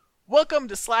Welcome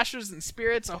to Slashers and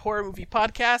Spirits, a horror movie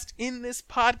podcast. In this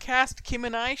podcast, Kim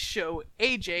and I show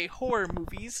AJ horror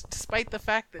movies, despite the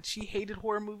fact that she hated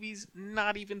horror movies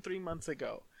not even 3 months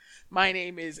ago. My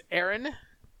name is Aaron.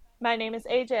 My name is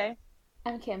AJ.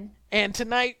 I'm Kim. And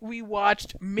tonight we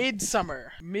watched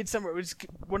Midsommar. Midsommar was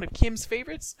one of Kim's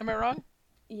favorites, am I wrong?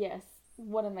 Yes,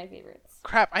 one of my favorites.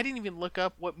 Crap, I didn't even look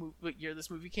up what year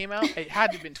this movie came out. It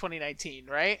had to have been 2019,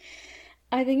 right?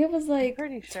 I think it was like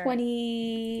pretty sure.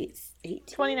 2018.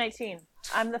 2019.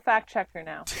 I'm the fact checker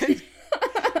now.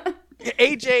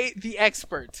 AJ, the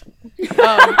expert.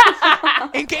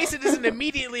 In case it isn't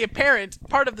immediately apparent,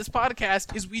 part of this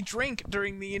podcast is we drink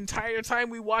during the entire time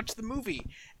we watch the movie.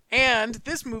 And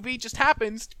this movie just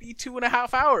happens to be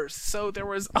 2.5 hours, so there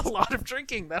was a lot of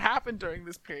drinking that happened during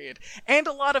this period. And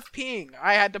a lot of peeing.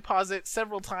 I had to pause it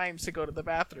several times to go to the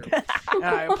bathroom. And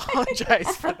I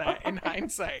apologize for that in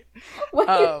hindsight.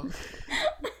 What?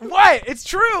 It's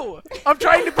true! I'm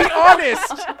trying to be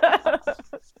honest!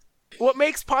 What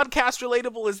makes podcast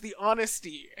relatable is the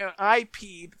honesty, and I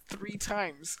peed 3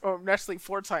 times, or actually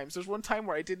 4 times. There's one time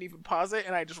where I didn't even pause it,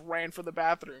 and I just ran for the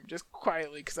bathroom, just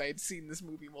quietly, because I had seen this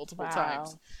movie multiple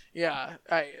times. Yeah.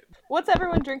 What's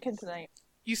everyone drinking tonight?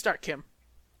 You start, Kim.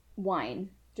 Wine.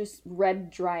 Just red,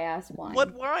 dry-ass wine.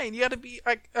 What wine? You gotta be,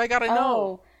 I gotta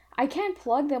know. I can't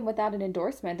plug them without an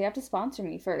endorsement. They have to sponsor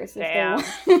me first. Damn.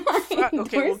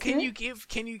 Okay, well, can you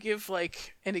give,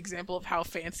 like, an example of how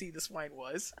fancy this wine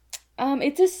was?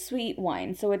 It's a sweet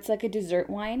wine, so it's like a dessert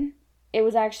wine. It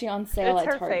was actually on sale it's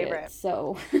at her Target, favorite.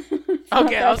 So.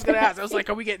 Okay, I was gonna ask. I was like,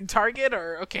 are we getting Target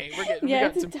or okay? Yeah,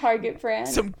 it's a Target brand.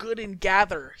 Some Good and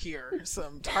Gather here.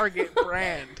 Some Target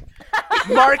brand.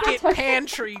 Market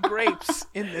Pantry grapes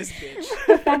in this bitch.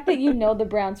 The fact that you know the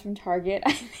brands from Target,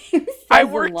 I think says I a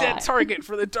worked lot. at Target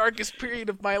for the darkest period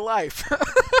of my life.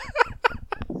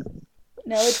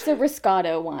 No, it's a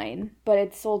Riscato wine, but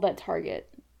it's sold at Target.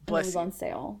 And it was you. on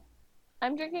sale.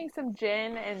 I'm drinking some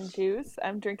gin and juice.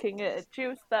 I'm drinking a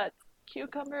juice that's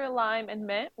cucumber, lime, and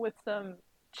mint with some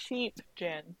cheap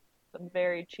gin. Some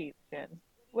very cheap gin.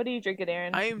 What are you drinking,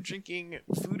 Aaron? I am drinking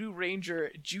Voodoo Ranger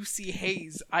Juicy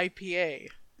Haze IPA.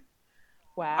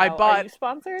 Wow. Are you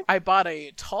sponsored? I bought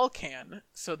a tall can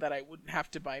so that I wouldn't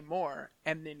have to buy more,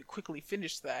 and then quickly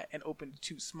finished that and opened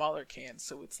 2 smaller cans,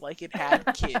 so it's like it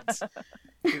had kids.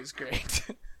 It was great.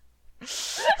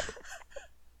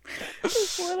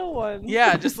 Just little ones.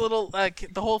 Yeah, just little,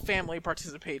 like, the whole family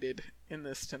participated in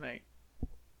this tonight.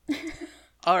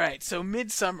 Alright, so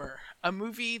Midsommar, a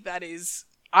movie that is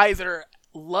either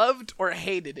loved or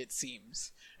hated, it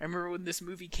seems. I remember when this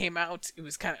movie came out,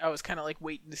 I was kind of like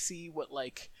waiting to see what,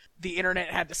 like, the internet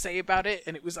had to say about it,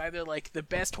 and it was either like the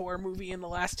best horror movie in the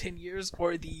last 10 years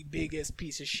or the biggest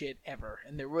piece of shit ever,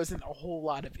 and there wasn't a whole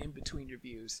lot of in-between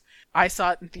reviews. I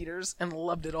saw it in theaters and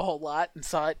loved it a whole lot, and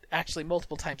saw it actually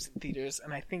multiple times in theaters,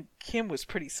 and I think Kim was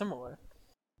pretty similar.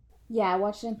 Yeah, I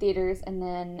watched it in theaters, and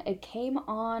then it came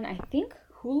on, I think,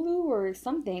 Hulu or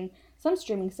something, some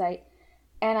streaming site,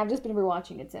 and I've just been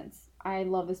rewatching it since. I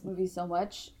love this movie so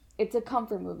much. It's a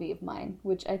comfort movie of mine,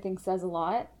 which I think says a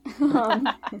lot.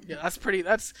 Yeah,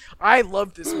 I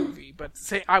love this movie, but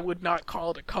say I would not call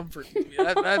it a comfort movie.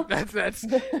 That's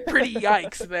pretty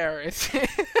yikes there.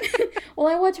 Well,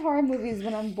 I watch horror movies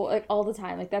when I'm like all the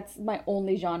time. Like, that's my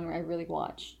only genre I really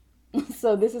watch.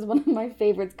 So this is one of my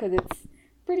favorites because it's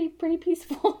pretty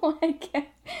peaceful. It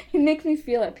makes me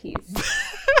feel at peace.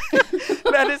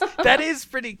 that is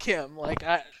pretty Kim. Like,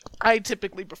 I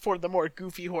typically prefer the more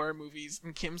goofy horror movies,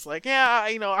 and Kim's like, yeah,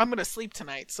 I'm gonna sleep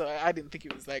tonight, so I didn't think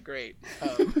it was that great.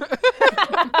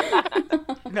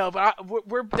 No, but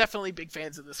we're definitely big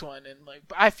fans of this one, and like,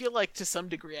 I feel like to some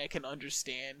degree I can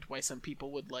understand why some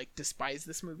people would like despise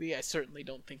this movie. I certainly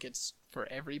don't think it's for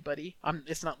everybody.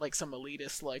 It's not like some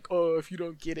elitist, like, oh, if you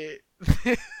don't get it,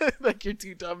 like you're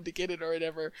too dumb to get it or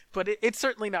whatever. But it's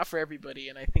certainly not for everybody,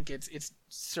 and I think it's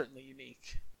certainly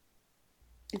unique.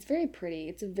 It's very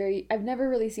pretty. I've never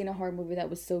really seen a horror movie that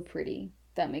was so pretty,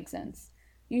 if that makes sense.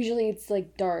 Usually it's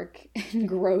like dark and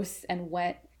gross and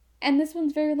wet. And this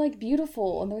one's very like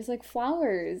beautiful, and there's like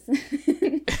flowers. And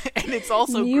it's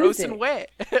also gross and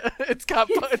wet. It's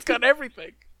got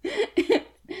everything.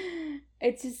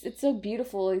 It's so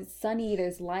beautiful. It's sunny,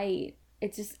 there's light.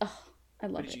 It's just I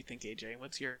love it. What did you think, AJ?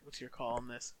 What's your call on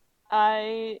this?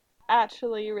 I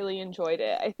actually really enjoyed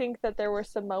it. I think that there were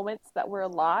some moments that were a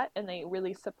lot and they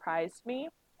really surprised me,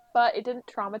 but it didn't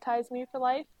traumatize me for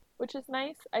life, which is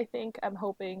nice. I'm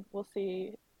hoping we'll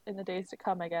see in the days to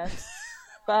come, I guess.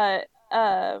 But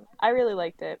I really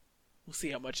liked it. We'll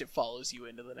see how much it follows you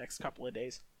into the next couple of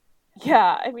days.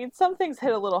 Yeah, I mean, some things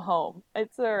hit a little home.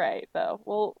 It's all right, though.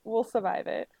 We'll survive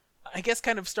it. I guess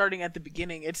kind of starting at the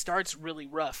beginning, it starts really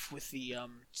rough with the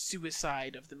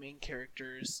suicide of the main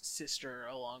character's sister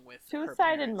along with her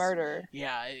Suicide and parents. murder.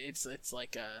 Yeah, it's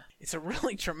like it's a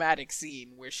really traumatic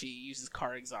scene where she uses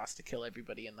car exhaust to kill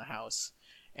everybody in the house.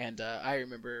 And I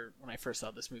remember when I first saw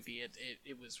this movie,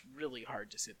 it was really hard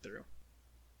to sit through.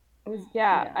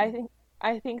 Yeah,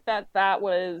 I think that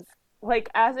was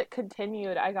like, as it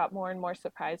continued, I got more and more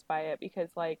surprised by it, because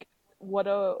like what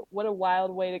a wild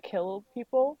way to kill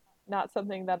people. Not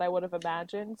something that I would have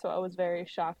imagined, so I was very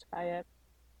shocked by it.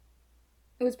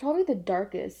 It was probably the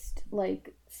darkest,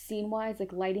 like, scene-wise,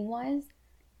 like, lighting-wise,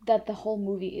 that the whole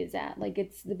movie is at. Like,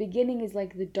 the beginning is,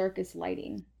 like, the darkest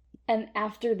lighting. And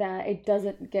after that,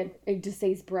 it just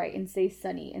stays bright and stays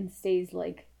sunny and stays,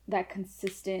 like, that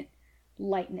consistent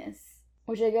lightness.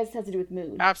 Which I guess has to do with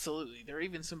mood. Absolutely. There are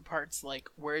even some parts, like,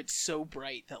 where it's so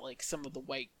bright that, like, some of the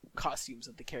white costumes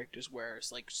that the characters wear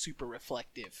is, like, super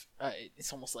reflective.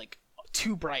 It's almost, like,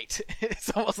 too bright.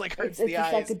 It's almost, like, hurts the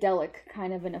eyes. It's a psychedelic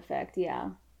kind of an effect, yeah.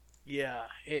 Yeah.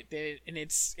 And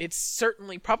it's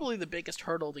certainly probably the biggest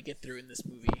hurdle to get through in this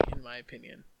movie, in my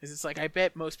opinion. Because it's like, I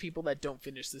bet most people that don't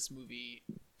finish this movie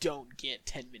don't get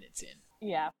 10 minutes in.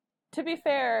 Yeah. To be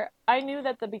fair, I knew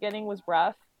that the beginning was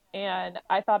rough, and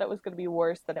I thought it was going to be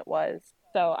worse than it was.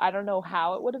 So I don't know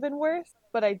how it would have been worse,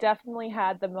 but I definitely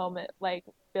had the moment, like,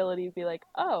 ability to be like,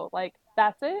 oh, like,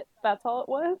 that's it? That's all it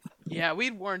was? Yeah,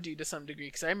 we'd warned you to some degree,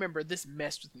 because I remember this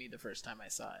messed with me the first time I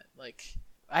saw it. Like,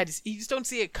 you just don't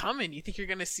see it coming. You think you're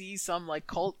going to see some, like,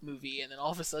 cult movie, and then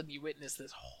all of a sudden you witness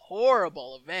this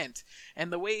horrible event.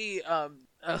 And the way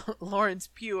Lawrence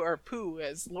Pugh, or Pooh,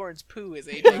 as Lawrence Pooh is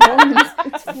aging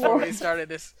before we started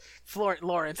this.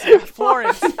 Florence.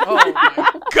 Oh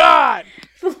my god!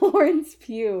 Florence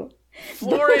Pugh.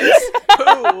 Florence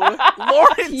Pugh.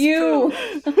 Lawrence Pugh.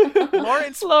 Pugh.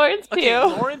 Lawrence Pugh. Okay,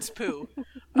 Lawrence Pugh.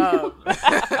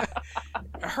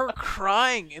 Her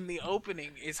crying in the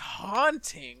opening is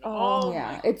haunting. Oh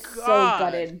yeah, my it's god. so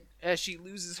gutted. As she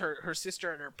loses her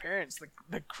sister and her parents,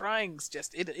 the crying's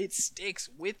just it sticks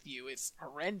with you. It's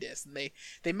horrendous, and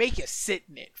they make you sit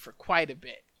in it for quite a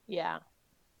bit. Yeah.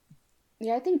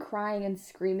 Yeah, I think crying and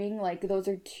screaming, like, those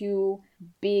are two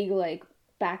big, like,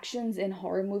 factions in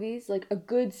horror movies. Like, a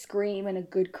good scream and a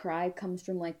good cry comes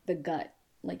from, like, the gut.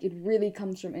 Like, it really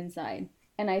comes from inside.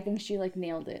 And I think she, like,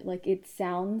 nailed it. Like, it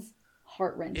sounds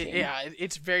heart-wrenching.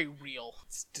 It's very real.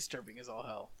 It's disturbing as all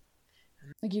hell.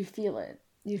 Like, you feel it.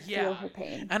 You feel her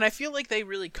pain. And I feel like they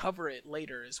really cover it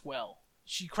later as well.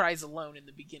 She cries alone in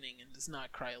the beginning and does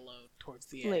not cry alone towards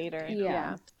the end. Later, you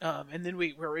know? yeah. And then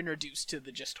we're introduced to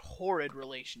the just horrid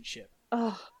relationship.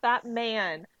 Oh, that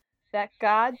man. That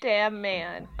goddamn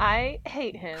man. I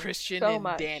hate him Christian so and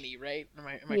much. Danny, right? Am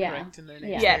I Yeah. correct in their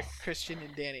names? Yes. Christian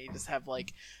and Danny just have,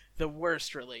 like, the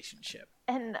worst relationship.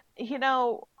 And, you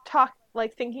know,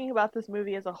 thinking about this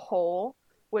movie as a whole,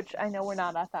 which I know we're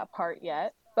not at that part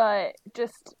yet, but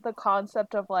just the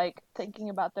concept of, like, thinking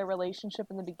about their relationship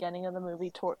in the beginning of the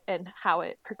movie and how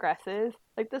it progresses.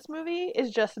 Like, this movie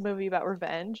is just a movie about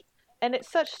revenge, and it's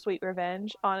such sweet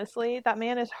revenge, honestly. That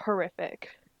man is horrific.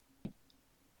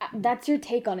 That's your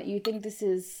take on it. You think this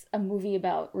is a movie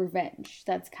about revenge.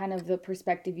 That's kind of the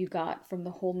perspective you got from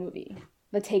the whole movie.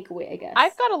 The takeaway, I guess.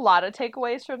 I've got a lot of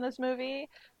takeaways from this movie,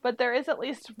 but there is at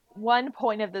least one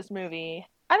point of this movie.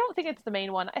 I don't think it's the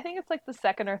main one. I think it's like the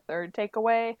second or third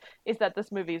takeaway is that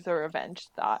this movie's a revenge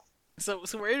thought. So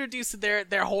we're introduced to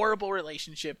their horrible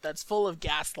relationship that's full of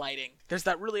gaslighting. There's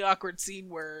that really awkward scene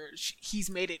where he's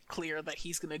made it clear that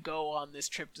he's going to go on this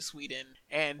trip to Sweden,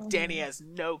 and Danny has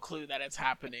no clue that it's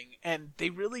happening. And they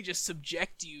really just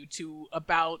subject you to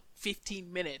about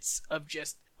 15 minutes of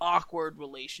just awkward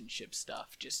relationship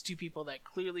stuff. Just two people that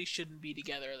clearly shouldn't be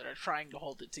together, that are trying to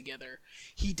hold it together.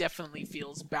 He definitely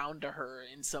feels bound to her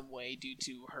in some way due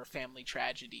to her family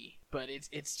tragedy, but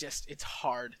it's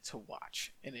hard to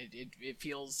watch, and it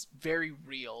feels very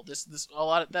real.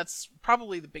 That's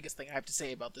probably the biggest thing I have to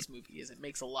say about this movie, is it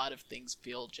makes a lot of things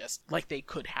feel just like they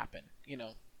could happen, you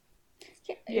know.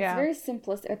 Yeah, it's very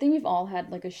simplistic. I think we've all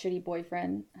had, like, a shitty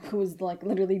boyfriend who's, like,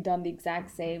 literally done the exact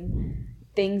same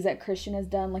things that Christian has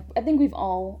done. Like, I think we've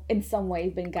all in some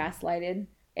ways been gaslighted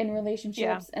in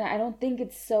relationships, and I don't think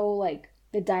it's so, like,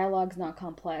 the dialogue's not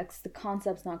complex, the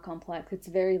concept's not complex. It's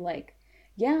very, like,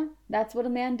 yeah, that's what a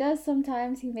man does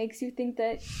sometimes. He makes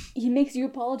you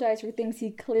apologize for things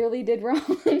he clearly did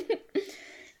wrong.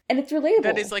 And it's relatable.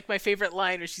 That is, like, my favorite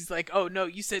line, where she's like, "Oh no,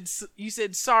 you said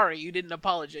sorry, you didn't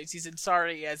apologize. You said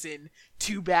sorry as in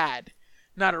too bad,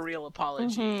 not a real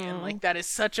apology." And, like, that is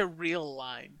such a real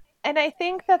line. And I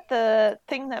think that the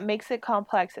thing that makes it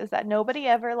complex is that nobody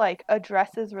ever like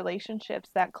addresses relationships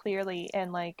that clearly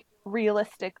and like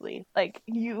realistically. Like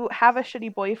you have a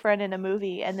shitty boyfriend in a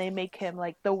movie and they make him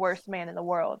like the worst man in the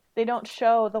world. They don't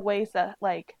show the ways that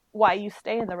like why you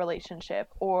stay in the relationship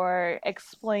or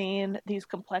explain these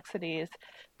complexities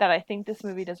that I think this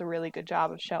movie does a really good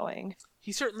job of showing.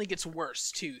 He certainly gets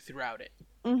worse too throughout it.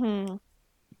 Mhm.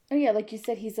 Oh yeah, like you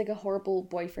said, he's like a horrible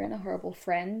boyfriend, a horrible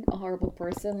friend, a horrible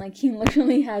person. Like he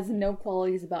literally has no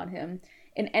qualities about him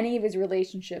in any of his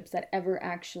relationships that ever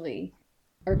actually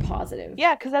are positive.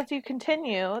 Yeah, because as you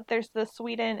continue, there's the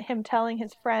Sweden, him telling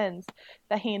his friends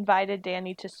that he invited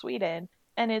Danny to Sweden.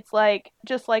 And it's like,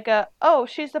 just like oh,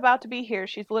 she's about to be here.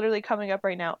 She's literally coming up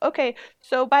right now. Okay,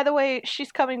 so by the way,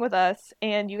 she's coming with us,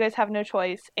 and you guys have no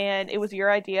choice, and it was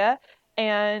your idea.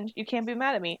 And you can't be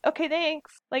mad at me. Okay,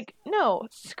 thanks. Like, no,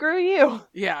 screw you.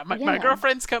 Yeah, my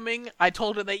girlfriend's coming. I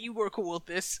told her that you were cool with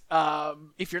this.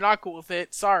 If you're not cool with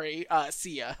it, sorry.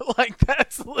 See ya. Like,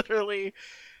 that's literally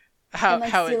how and,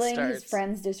 like, how it stealing starts. his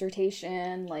friend's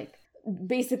dissertation, like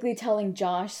basically telling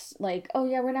Josh, like, oh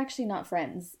yeah, we're actually not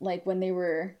friends. Like when they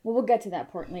were, well, we'll get to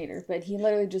that part later, but he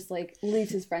literally just like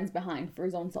leaves his friends behind for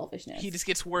his own selfishness. He just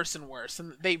gets worse and worse,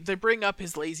 and they bring up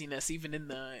his laziness even in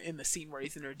the scene where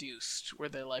he's introduced, where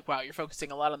they're like, wow, you're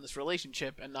focusing a lot on this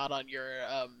relationship and not on your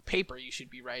paper you should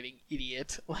be writing,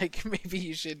 idiot. Like maybe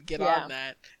you should get on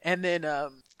that. And then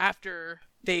after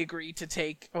they agree to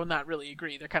take, well, not really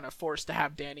agree, they're kind of forced to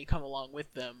have Danny come along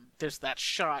with them. There's that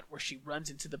shot where she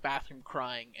runs into the bathroom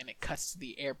crying, and it cuts to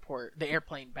the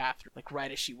airplane bathroom, like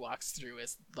right as she walks through,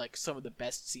 as like some of the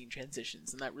best scene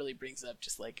transitions. And that really brings up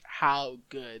just like how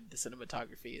good the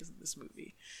cinematography is in this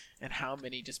movie and how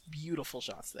many just beautiful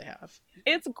shots they have.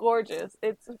 It's gorgeous.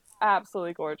 It's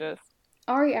absolutely gorgeous.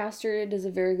 Ari Aster does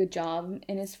a very good job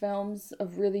in his films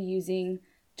of really using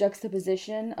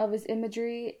juxtaposition of his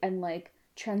imagery and like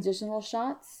transitional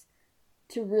shots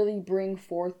to really bring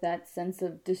forth that sense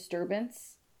of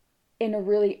disturbance in a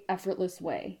really effortless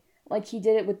way. Like he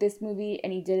did it with this movie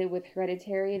and he did it with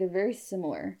Hereditary. They're very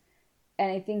similar.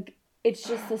 And I think it's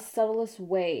just the subtlest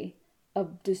way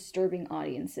of disturbing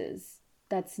audiences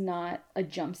that's not a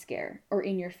jump scare or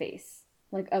in your face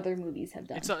like other movies have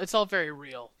done. It's all very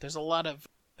real. There's a lot of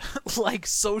like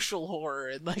social horror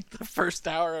in like the first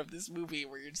hour of this movie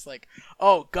where you're just like,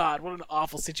 oh god, what an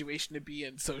awful situation to be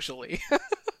in socially.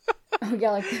 Oh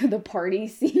yeah, like the party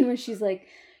scene where she's like,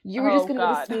 you were just gonna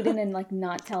go to Sweden and like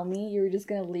not tell me, you were just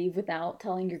gonna leave without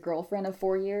telling your girlfriend of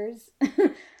 4 years.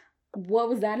 What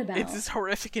was that about? It's just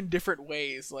horrific in different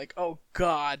ways. Like, oh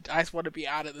god, I just want to be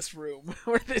out of this room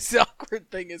where this awkward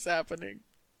thing is happening.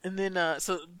 And then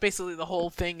so basically the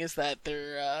whole thing is that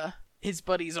they're his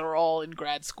buddies are all in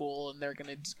grad school, and they're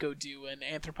gonna go do an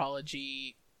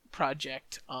anthropology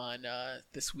project on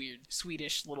this weird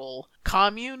Swedish little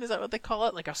commune. Is that what they call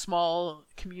it? Like a small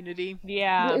community?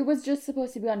 Yeah. Well, it was just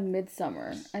supposed to be on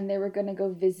Midsommar, and they were gonna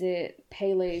go visit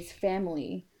Pele's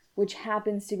family, which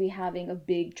happens to be having a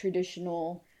big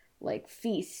traditional like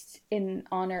feast in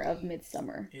honor of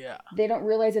Midsommar. Yeah. They don't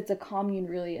realize it's a commune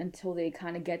really until they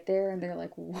kind of get there, and they're like,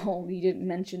 whoa, you didn't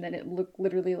mention that it looked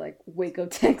literally like Waco,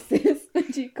 Texas,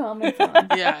 that you comment on.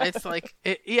 Yeah, it's like,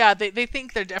 they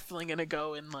think they're definitely gonna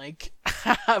go and like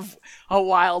have a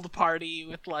wild party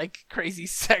with like crazy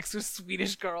sex with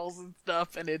Swedish girls and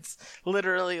stuff, and it's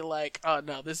literally like, oh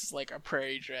no, this is like a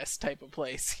prairie dress type of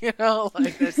place, you know?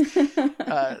 Like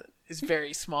this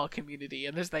very small community,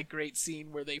 and there's that great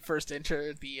scene where they first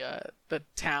enter the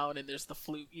town, and there's the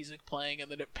flute music playing,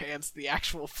 and then it pans to the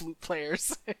actual flute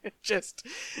players.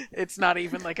 It's not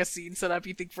even like a scene set up.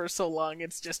 You think for so long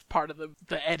it's just part of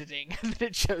the editing, and then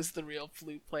it shows the real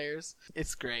flute players.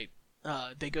 It's great.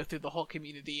 They go through the whole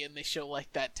community, and they show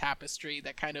like that tapestry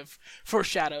that kind of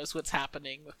foreshadows what's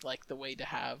happening with like the way to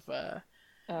have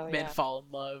men fall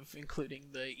in love, including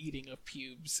the eating of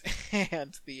pubes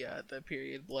and the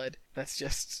period blood. That's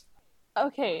just...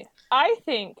 Okay, I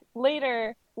think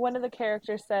later one of the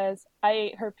characters says, I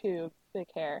ate her pubic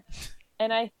hair.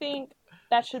 And I think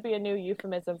that should be a new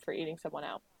euphemism for eating someone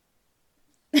out.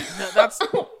 No, that's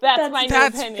my new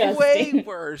opinion. That's way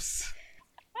worse.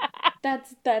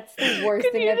 That's the worst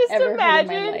thing I've ever heard in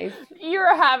my life.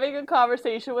 You're having a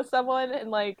conversation with someone and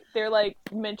like they're like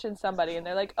mention somebody and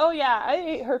they're like, oh yeah, I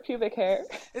ate her pubic hair.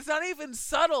 It's not even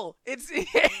subtle. It's you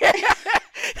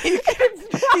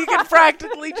can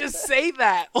practically just say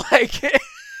that. Like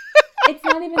it's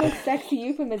not even a sexy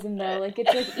euphemism though. Like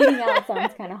it's like eating out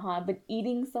sounds kind of hot, but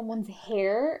eating someone's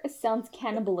hair sounds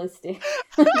cannibalistic.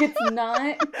 Like it's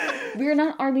not. We're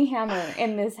not Armie Hammer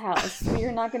in this house.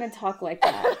 We're not gonna talk like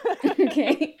that.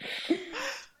 Okay.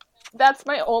 That's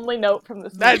my only note from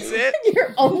this movie. That's it?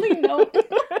 Your only note?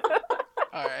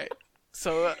 All right.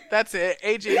 So that's it.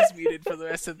 AJ is muted for the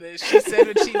rest of this. She said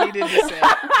what she needed to say.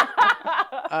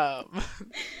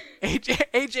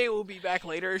 AJ will be back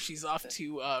later. She's off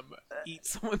to eat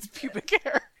someone's pubic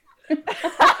hair.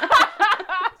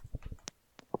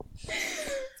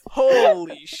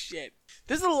 Holy shit!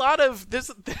 There's a lot of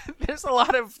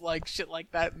like shit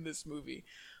like that in this movie.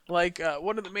 Like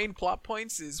one of the main plot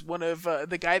points is one of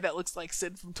the guy that looks like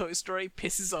Sid from Toy Story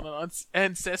pisses on an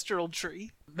ancestral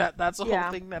tree. That's a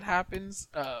whole thing that happens.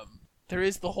 There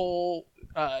is the whole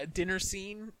dinner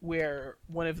scene where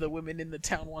one of the women in the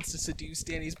town wants to seduce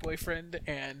Danny's boyfriend,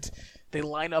 and they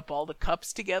line up all the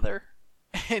cups together,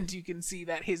 and you can see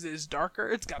that his is darker.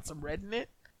 It's got some red in it,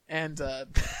 and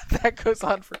that goes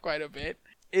on for quite a bit.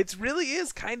 It really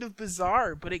is kind of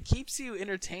bizarre, but it keeps you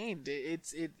entertained.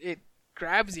 It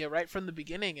grabs you right from the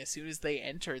beginning as soon as they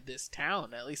enter this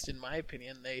town. At least in my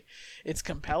opinion, it's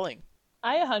compelling.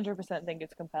 I 100% think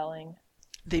it's compelling.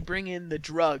 They bring in the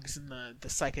drugs and the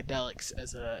psychedelics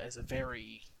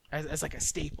as like a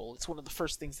staple. It's one of the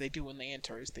first things they do when they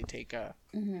enter is they take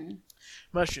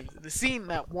mushrooms. The scene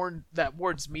that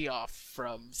wards me off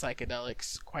from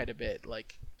psychedelics quite a bit,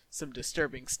 like some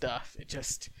disturbing stuff.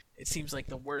 It seems like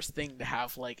the worst thing to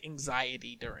have like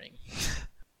anxiety during.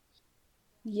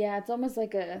 Yeah, it's almost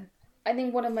like I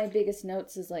think one of my biggest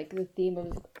notes is like the theme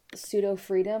of pseudo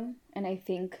freedom, and I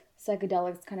think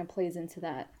psychedelics kind of plays into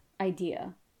that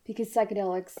idea, because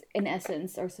psychedelics in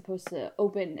essence are supposed to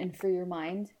open and free your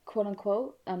mind, quote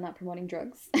unquote. I'm not promoting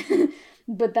drugs,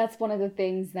 but that's one of the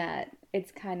things that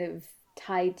it's kind of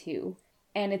tied to,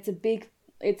 and it's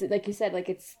like you said, like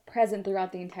it's present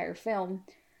throughout the entire film,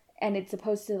 and it's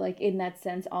supposed to like in that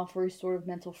sense offer sort of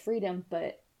mental freedom,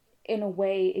 but in a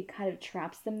way it kind of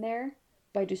traps them there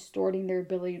by distorting their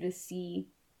ability to see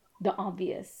the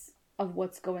obvious of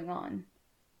what's going on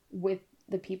with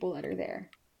the people that are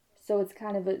there. So it's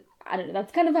kind of I don't know,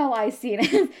 that's kind of how I see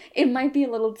it. It might be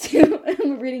a little too,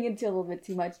 I'm reading into a little bit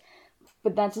too much,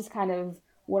 but that's just kind of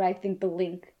what I think the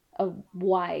link of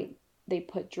why they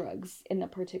put drugs in the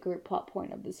particular plot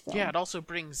point of this film. Yeah, it also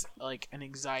brings like an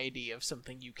anxiety of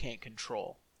something you can't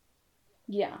control.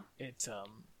 Yeah.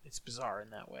 It's bizarre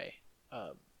in that way.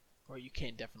 Where you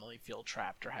can definitely feel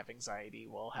trapped or have anxiety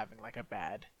while having like a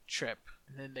bad trip.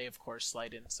 And then they of course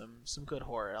slide in some good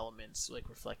horror elements, like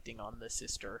reflecting on the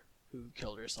sister who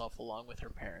killed herself along with her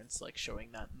parents, like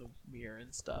showing that in the mirror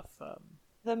and stuff.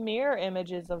 The mirror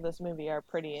images of this movie are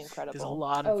pretty incredible. There's a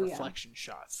lot of reflection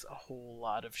shots, a whole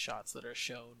lot of shots that are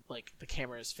shown, like the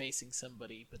camera is facing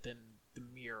somebody, but then the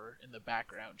mirror in the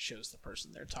background shows the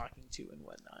person they're talking to and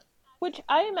whatnot. Which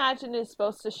I imagine is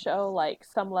supposed to show, like,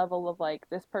 some level of, like,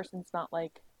 this person's not,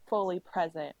 like, fully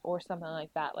present or something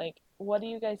like that. Like, what do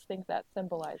you guys think that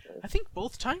symbolizes? I think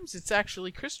both times it's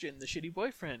actually Christian, the shitty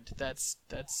boyfriend, that's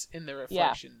in the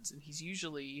reflections. Yeah. And he's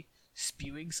usually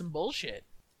spewing some bullshit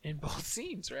in both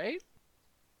scenes, right?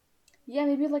 Yeah,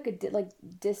 maybe like a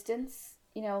distance,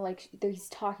 you know, like he's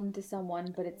talking to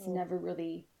someone, but it's never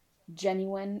really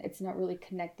genuine. It's not really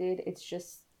connected. It's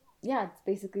just, it's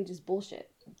basically just bullshit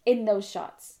in those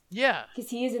shots. Yeah.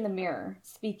 Because he is in the mirror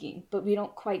speaking, but we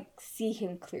don't quite see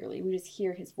him clearly. We just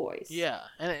hear his voice. Yeah,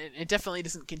 and it definitely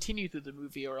doesn't continue through the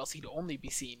movie, or else he'd only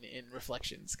be seen in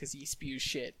reflections, because he spews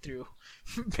shit through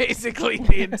basically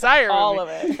the entire movie. All of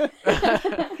it.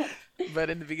 But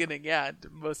in the beginning, yeah,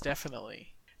 most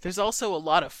definitely. There's also a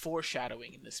lot of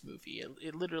foreshadowing in this movie.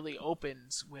 It literally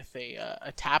opens with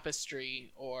a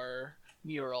tapestry or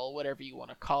mural, whatever you want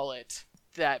to call it,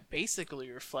 that basically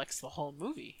reflects the whole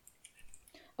movie.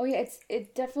 Oh yeah,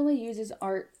 it definitely uses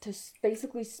art to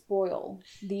basically spoil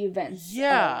the events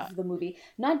of the movie.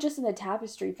 Not just in the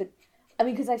tapestry, but I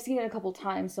mean, because I've seen it a couple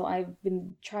times, so I've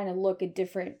been trying to look at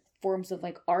different forms of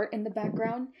like art in the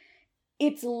background.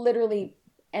 It's literally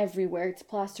everywhere. It's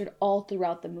plastered all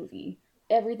throughout the movie.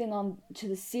 Everything on to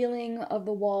the ceiling of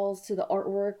the walls, to the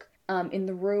artwork in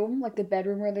the room, like the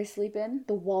bedroom where they sleep in.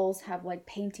 The walls have like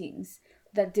paintings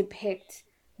that depict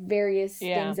various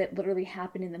things that literally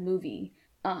happen in the movie.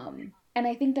 And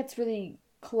I think that's really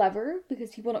clever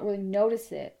because people don't really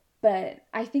notice it. But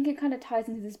I think it kind of ties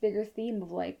into this bigger theme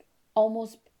of like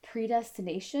almost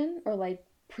predestination or like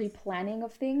pre-planning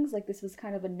of things. Like this was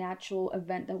kind of a natural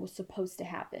event that was supposed to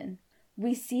happen.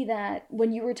 We see that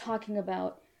when you were talking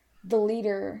about the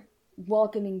leader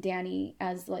welcoming Danny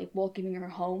as like welcoming her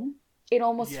home. It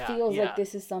almost feels like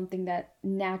this is something that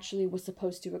naturally was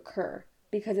supposed to occur.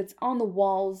 Because it's on the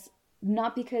walls,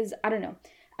 not because, I don't know.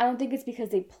 I don't think it's because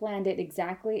they planned it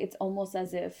exactly. It's almost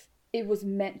as if it was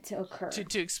meant to occur.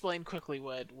 To explain quickly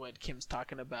what Kim's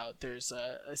talking about, there's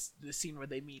the scene where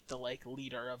they meet the like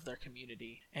leader of their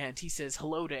community, and he says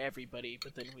hello to everybody,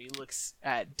 but then when he looks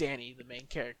at Danny, the main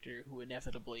character, who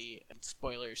inevitably,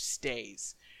 spoilers,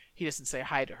 stays, he doesn't say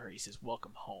hi to her, he says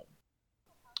welcome home.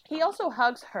 He also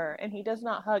hugs her, and he does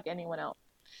not hug anyone else.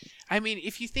 I mean,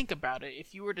 if you think about it,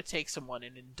 if you were to take someone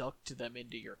and induct them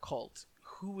into your cult,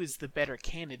 who is the better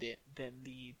candidate than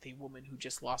the woman who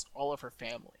just lost all of her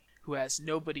family, who has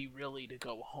nobody really to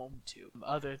go home to,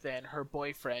 other than her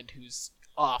boyfriend, who's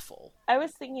awful? I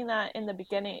was thinking that in the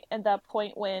beginning, at that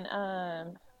point when,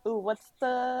 what's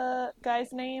the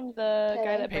guy's name? The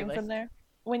guy that brings him there?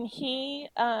 When he,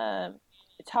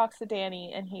 talks to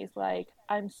Danny, and he's like,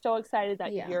 I'm so excited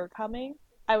that you're coming.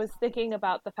 I was thinking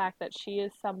about the fact that she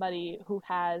is somebody who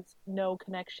has no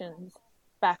connections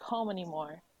back home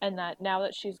anymore, and that now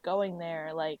that she's going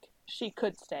there, like, she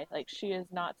could stay. Like, she is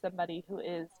not somebody who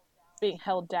is being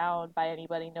held down by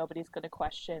anybody. Nobody's going to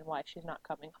question why she's not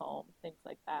coming home, things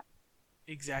like that.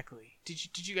 Exactly.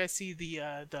 Did you guys see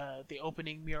the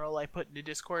opening mural I put into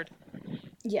Discord?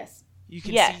 Yes. You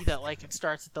can see that, like, it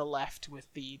starts at the left with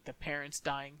the parents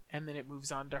dying, and then it moves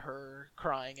on to her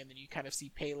crying, and then you kind of see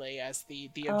Pele as the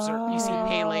observer. You see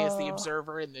Pele as the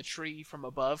observer in the tree from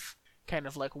above, kind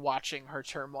of like watching her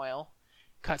turmoil.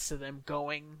 Cuts to them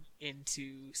going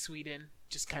into Sweden,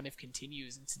 just kind of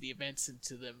continues into the events,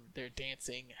 into them. They're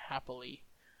dancing happily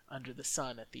under the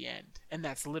sun at the end. And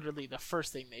that's literally the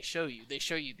first thing they show you. They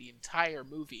show you the entire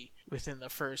movie within the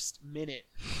first minute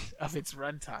of its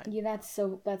runtime. Yeah, that's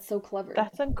so clever.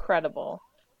 That's incredible.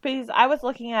 Because I was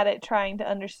looking at it trying to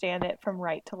understand it from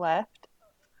right to left.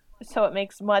 So it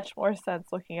makes much more sense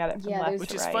looking at it from left to right.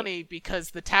 Which is funny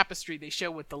because the tapestry they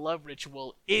show with the love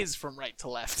ritual is from right to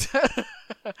left.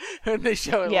 And they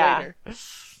show it later.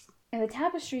 And the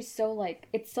tapestry's so, like,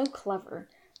 it's so clever.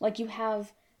 Like, you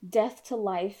have death to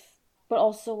life, but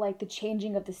also, like, the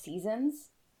changing of the seasons,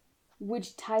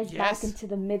 which ties back into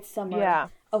the Midsommar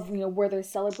of, you know, where they're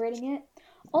celebrating it.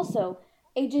 Also,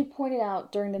 AJ pointed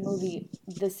out during the movie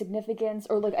the significance,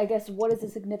 or, like, I guess, what is the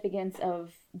significance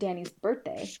of Danny's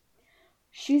birthday?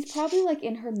 She's probably, like,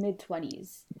 in her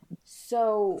mid-20s.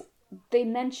 So they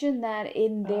mentioned that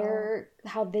in their,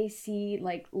 how they see,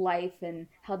 like, life and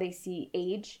how they see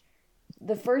age,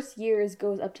 the first years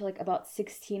goes up to, like, about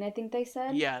 16, I think they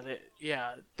said.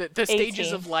 The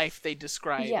stages of life they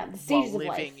describe the stages while of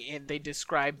living life. in, they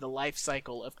describe the life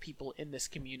cycle of people in this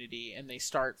community, and they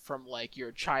start from, like, you're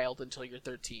a child until you're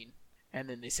 13. And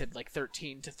then they said, like,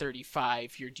 13 to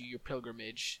 35, you do your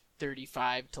pilgrimage.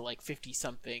 35 to, like,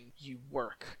 50-something, you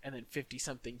work. And then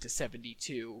 50-something to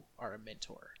 72 are a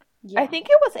mentor. Yeah. I think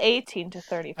it was 18 to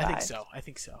 35. I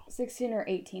think so. 16 or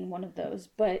 18, one of those.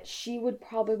 But she would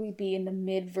probably be in the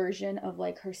mid version of,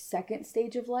 like, her second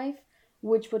stage of life,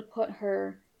 which would put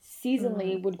her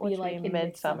seasonally would be like in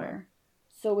Midsommar.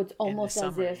 So it's almost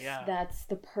as if that's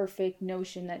the perfect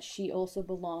notion that she also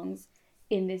belongs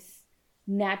in this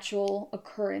natural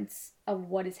occurrence of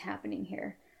what is happening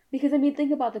here. Because, I mean,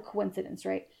 think about the coincidence,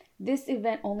 right? This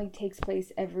event only takes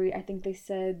place every, I think they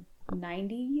said,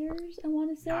 90 years, I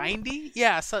want to say. 90?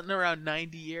 Yeah, something around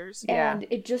 90 years. And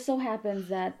it just so happens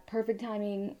that perfect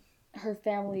timing, her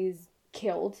family's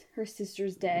killed, her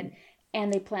sister's dead,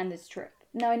 and they plan this trip.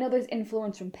 Now, I know there's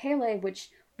influence from Pele, which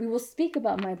we will speak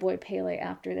about my boy Pele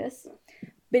after this,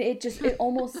 but it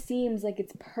almost seems like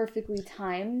it's perfectly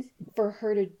timed for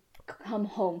her to come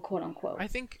home, quote unquote. I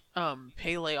think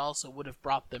Pele also would have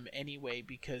brought them anyway,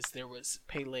 because there was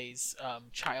Pele's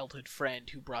childhood friend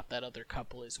who brought that other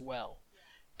couple as well.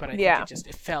 But I think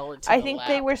it fell into the lap.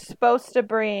 They were supposed to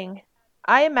bring,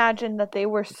 I imagine that they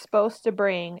were supposed to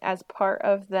bring, as part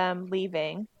of them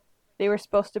leaving, they were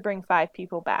supposed to bring 5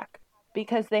 people back.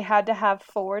 Because they had to have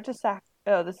 4 to sack.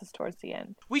 Oh, this is towards the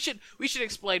end. We should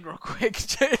explain real quick,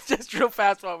 just real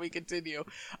fast while we continue.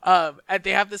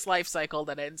 They have this life cycle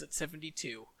that ends at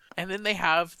 72. And then they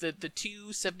have the two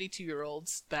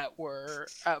 72-year-olds that were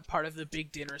part of the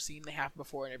big dinner scene they have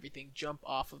before and everything jump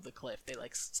off of the cliff. They,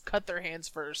 like, cut their hands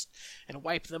first and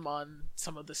wipe them on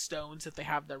some of the stones that they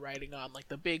have their writing on. Like,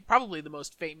 the big, probably the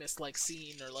most famous, like,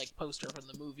 scene or, like, poster from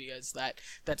the movie is that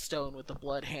stone with the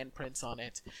blood handprints on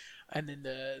it. And then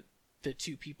the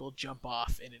 2 people jump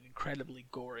off in an incredibly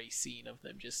gory scene of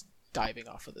them just diving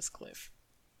off of this cliff.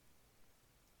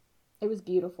 It was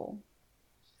beautiful.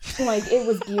 Like, it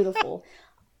was beautiful.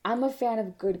 I'm a fan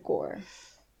of good gore,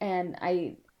 and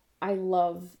I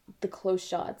love the close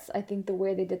shots. I think the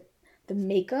way they did the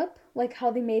makeup, like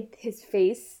how they made his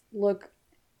face look,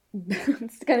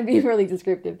 it's gonna be really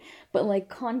descriptive, but like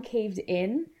concaved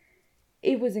in,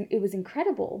 it was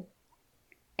incredible.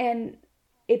 And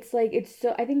it's like, it's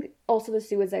so, I think also the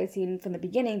Suicide Scene from the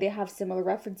beginning, they have similar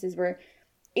references where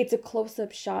it's a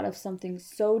close-up shot of something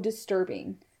so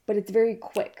disturbing, but it's very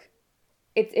quick.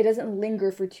 It doesn't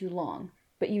linger for too long,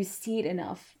 but you see it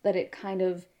enough that it kind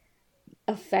of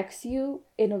affects you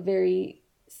in a very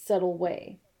subtle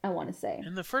way, I want to say.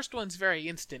 And the first one's very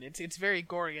instant. It's very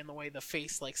gory in the way the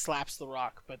face like slaps the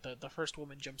rock, but the first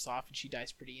woman jumps off and she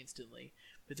dies pretty instantly.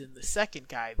 But then the second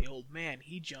guy, the old man,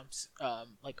 he jumps,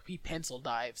 like he pencil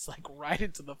dives like right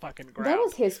into the fucking ground. That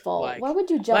was his fault. Like, why would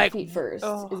you jump feet first?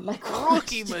 Is my question.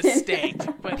 Rookie mistake.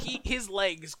 But his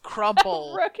legs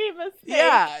crumple. Rookie mistake.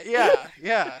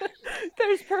 Yeah.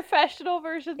 There's professional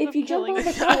versions If of you jump killing.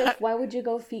 off a cliff, why would you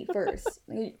go feet first?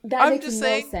 That I'm makes just no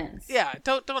saying, sense. yeah,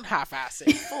 don't half-ass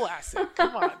it. Full ass it.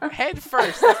 Come on. Head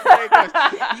first. That's the way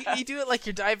it goes. You do it like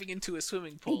you're diving into a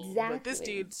swimming pool. Exactly. But this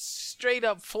dude straight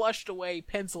up flushed away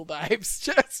pencil dives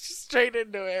just straight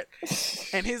into it.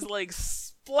 And his legs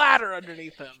splatter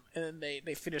underneath him. And then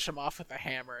they finish him off with a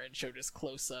hammer and show just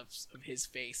close-ups of his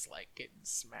face like getting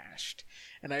smashed.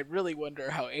 And I really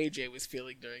wonder how AJ was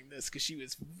feeling during this, because she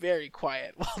was very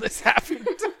quiet while this happened.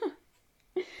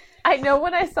 I know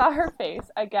when I saw her face,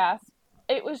 I gasped.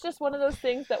 It was just one of those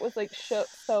things that was like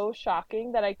so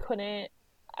shocking that I couldn't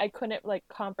like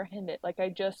comprehend it. Like I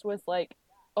just was like,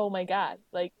 oh my god,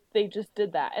 like they just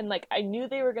did that, and like I knew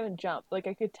they were gonna jump. Like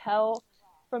I could tell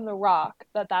from the rock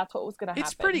that that's what was gonna happen.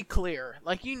 It's pretty clear.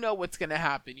 Like you know what's gonna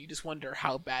happen. You just wonder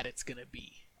how bad it's gonna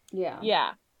be.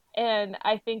 Yeah, and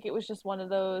I think it was just one of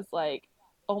those like,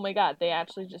 oh my god, they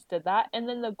actually just did that. And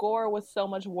then the gore was so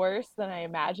much worse than I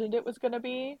imagined it was gonna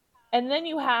be. And then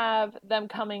you have them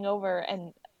coming over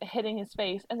and hitting his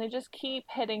face, and they just keep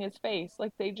hitting his face.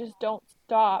 Like, they just don't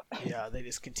stop. Yeah, they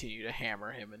just continue to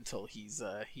hammer him until he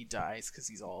dies, because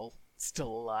he's all still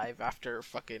alive after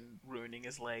fucking ruining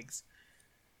his legs.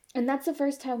 And that's the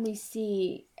first time we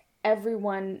see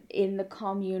everyone in the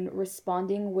commune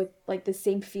responding with, like, the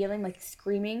same feeling, like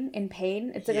screaming in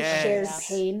pain. It's like a shared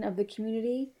pain of the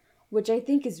community, which I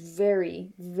think is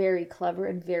very, very clever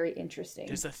and very interesting.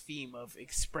 There's a theme of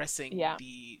expressing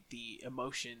the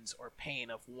emotions or pain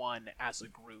of one as a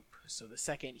group. So the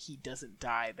second he doesn't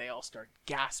die, they all start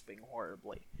gasping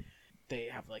horribly. They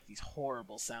have like these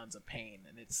horrible sounds of pain,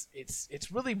 and it's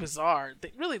really bizarre.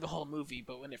 Really, the whole movie,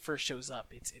 but when it first shows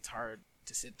up, it's hard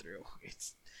to sit through.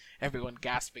 It's everyone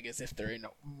gasping as if they're in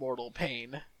mortal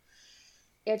pain.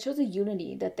 It shows a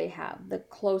unity that they have, the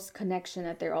close connection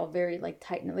that they're all very like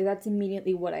tight. Like that's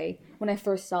immediately what when I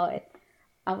first saw it,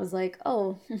 I was like,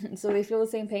 oh, so they feel the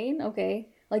same pain? Okay.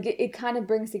 Like it kind of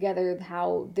brings together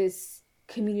how this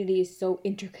community is so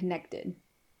interconnected,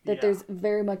 that there's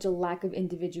very much a lack of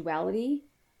individuality,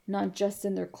 not just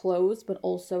in their clothes, but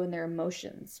also in their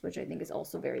emotions, which I think is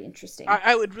also very interesting.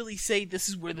 I would really say this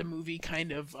is where the movie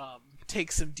kind of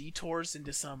take some detours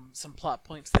into some plot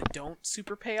points that don't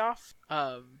super pay off.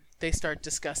 They start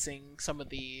discussing some of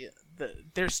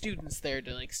their students there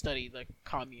to like study the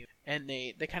commune, and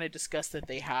they kind of discuss that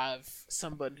they have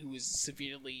someone who is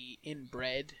severely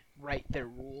inbred write their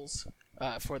rules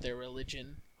for their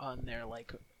religion on their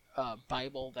like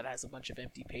Bible that has a bunch of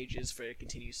empty pages for it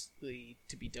continuously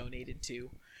to be donated to,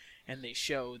 and they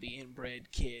show the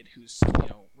inbred kid who's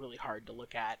really hard to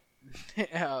look at.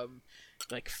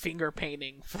 Like finger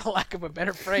painting, for the lack of a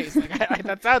better phrase. Like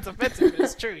that sounds offensive, but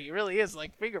it's true. He really is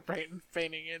like finger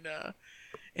painting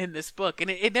in this book, and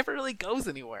it never really goes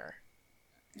anywhere.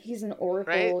 He's an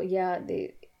oracle, right? Yeah.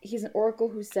 He's an oracle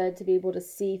who's said to be able to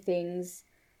see things,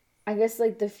 I guess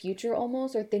like the future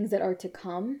almost, or things that are to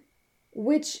come,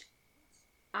 which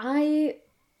I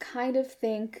kind of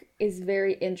think is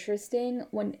very interesting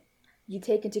when you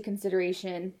take into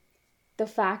consideration the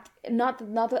fact, not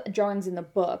the drawings in the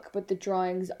book, but the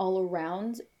drawings all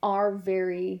around are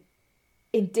very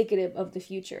indicative of the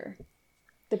future.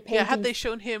 The paintings... Yeah, had they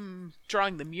shown him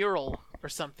drawing the mural or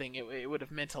something, it would have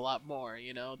meant a lot more,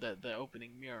 the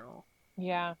opening mural.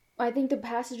 Yeah. I think the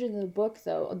passages in the book,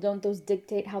 though, don't those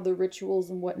dictate how the rituals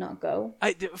and whatnot go?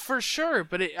 For sure,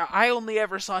 but I only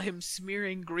ever saw him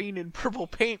smearing green and purple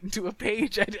paint into a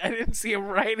page. I didn't see him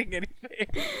writing anything.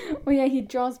 Well, yeah, he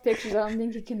draws pictures. I don't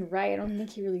think he can write. I don't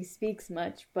think he really speaks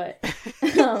much, but...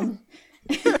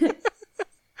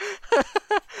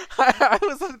 I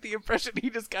was under the impression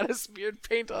he just got a smeared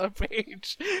paint on a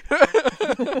page.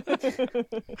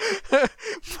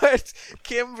 But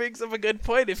Kim brings up a good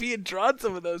point. If he had drawn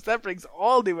some of those, that brings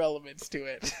all new elements to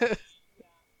it.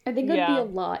 I think it would be a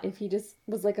lot if he just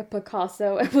was like a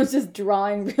Picasso and was just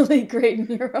drawing really great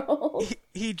murals.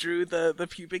 He drew the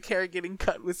pubic hair getting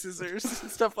cut with scissors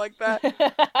and stuff like that.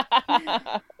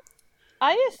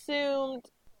 I assumed...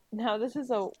 Now, this is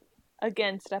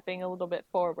again, stepping a little bit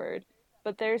forward.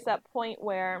 But there's that point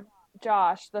where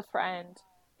Josh, the friend,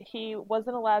 he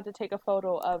wasn't allowed to take a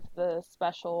photo of the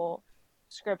special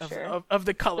scripture. Of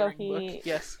the coloring So book,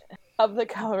 yes. Of the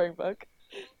coloring book.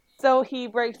 So he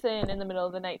breaks in the middle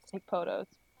of the night to take photos.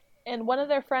 And one of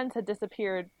their friends had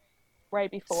disappeared right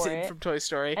before Sid it. from Toy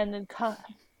Story. And then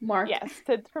Mark. Yes,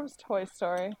 Sid from Toy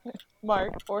Story.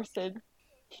 Mark, or Sid.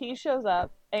 He shows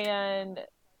up, and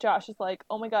Josh is like,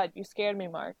 oh my god, you scared me,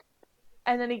 Mark.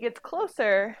 And then he gets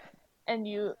closer, and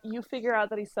you figure out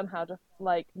that he's somehow just,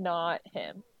 like, not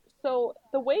him. So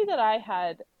the way that I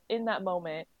had, in that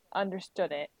moment,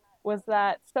 understood it, was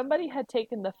that somebody had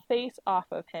taken the face off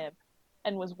of him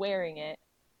and was wearing it,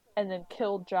 and then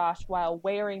killed Josh while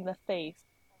wearing the face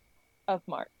of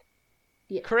Mark.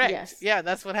 Yeah, Correct. Yes. Yeah,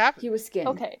 that's what happened. He was skinned.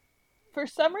 Okay. For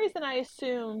some reason, I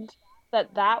assumed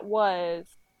that was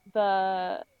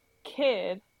the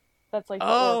kid that's like the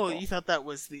Oracle. You thought that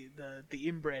was the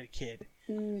inbred kid.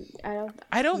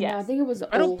 I don't. Yes. No, I think it was.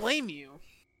 I don't Ulf. blame you.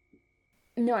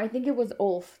 No, I think it was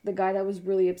Ulf, the guy that was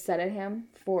really upset at him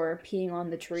for peeing on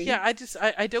the tree. Yeah,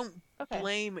 I don't Okay.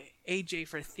 blame AJ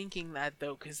for thinking that,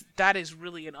 though, because that is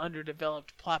really an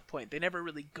underdeveloped plot point. They never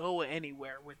really go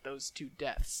anywhere with those two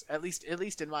deaths, at least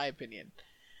in my opinion.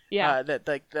 Yeah.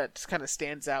 That kind of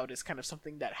stands out as kind of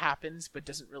something that happens, but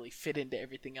doesn't really fit into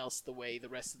everything else the way the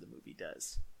rest of the movie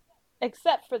does.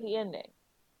 Except for the ending.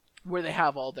 Where they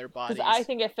have all their bodies. Because I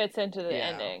think it fits into the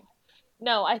ending.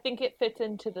 No, I think it fits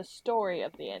into the story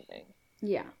of the ending.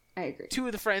 Yeah, I agree. Two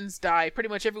of the friends die. Pretty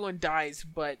much everyone dies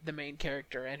but the main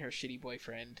character and her shitty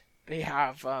boyfriend. They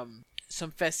have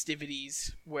some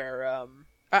festivities where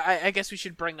I guess we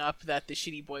should bring up that the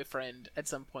shitty boyfriend at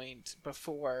some point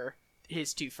before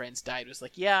his two friends died was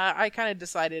like, yeah, I kind of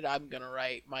decided I'm gonna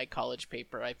write my college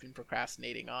paper I've been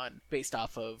procrastinating on based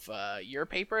off of your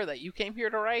paper that you came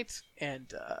here to write,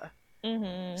 and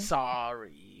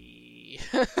sorry.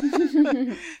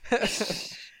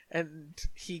 And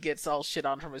he gets all shit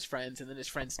on from his friends, and then his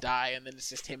friends die, and then it's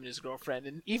just him and his girlfriend.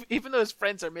 And even though his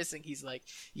friends are missing, he's like,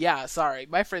 yeah, sorry,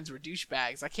 my friends were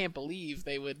douchebags. I can't believe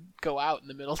they would go out in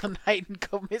the middle of the night and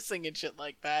go missing and shit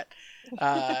like that.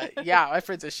 Yeah, my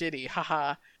friends are shitty,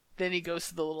 haha. Then he goes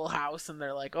to the little house, and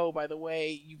they're like, oh, by the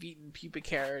way, you've eaten pubic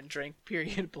hair and drank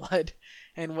period blood,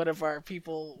 and one of our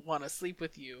people want to sleep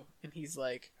with you. And he's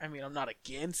like, I mean, I'm not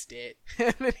against it.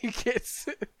 And then he gets...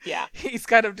 Yeah. He's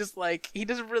kind of just like, he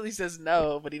doesn't really says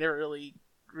no, but he never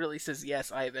really says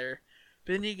yes either.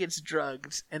 But then he gets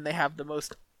drugged, and they have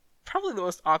probably the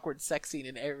most awkward sex scene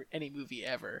in any movie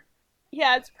ever.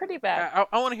 Yeah, it's pretty bad.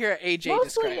 I want to hear AJ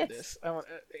Mostly describe this.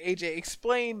 AJ,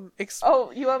 explain.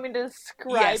 Oh, you want me to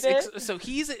describe it?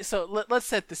 So let's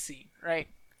set the scene, right?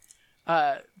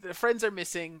 The friends are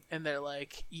missing, and they're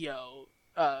like, yo,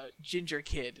 ginger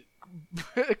kid,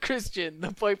 Christian,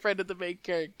 the boyfriend of the main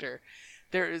character.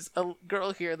 There is a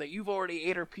girl here that you've already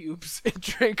ate her pubes and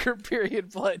drank her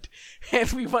period blood, and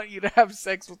we want you to have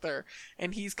sex with her.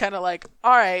 And he's kind of like,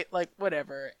 all right, like,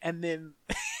 whatever. And then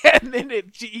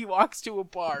he walks to a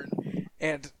barn,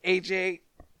 and AJ,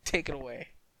 take it away.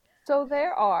 So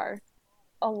there are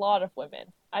a lot of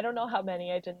women. I don't know how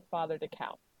many, I didn't bother to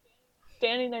count.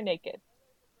 Standing there naked.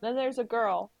 Then there's a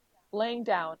girl laying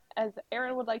down, as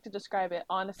Aaron would like to describe it,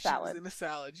 on a salad. She was in a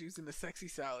salad. She was in a sexy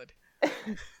salad.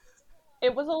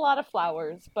 It was a lot of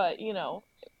flowers, but, you know,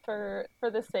 for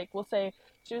the sake, we'll say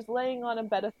she was laying on a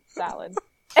bed of salad.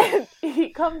 And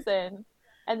he comes in,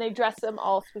 and they dress him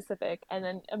all specific, and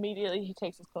then immediately he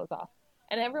takes his clothes off.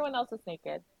 And everyone else is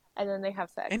naked, and then they have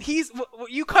sex. And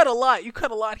you cut a lot. You cut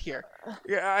a lot here.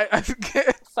 Yeah, I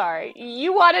Sorry.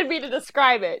 You wanted me to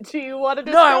describe it. Do you want to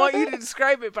No, describe I want it? you to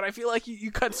describe it, but I feel like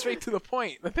you cut straight to the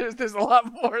point. There's a lot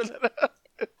more than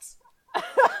it's...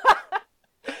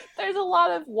 There's a lot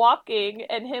of walking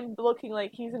and him looking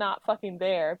like he's not fucking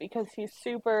there because he's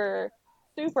super,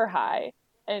 super high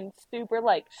and super,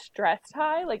 like, stressed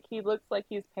high. Like, he looks like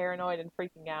he's paranoid and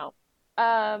freaking out.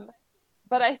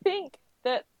 But I think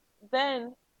that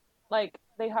then, like,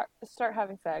 they start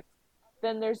having sex.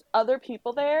 Then there's other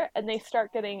people there, and they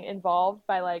start getting involved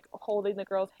by, like, holding the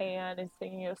girl's hand and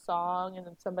singing a song, and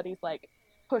then somebody's, like,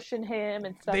 pushing him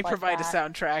and stuff like that. They provide a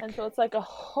soundtrack. And so it's like a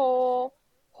whole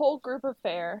group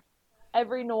affair.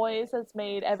 Every noise that's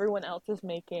made, everyone else is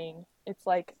making. It's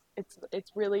like,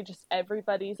 it's really just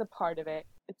everybody's a part of it.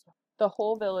 It's the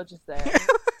whole village is there.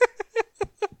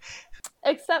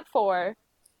 Except for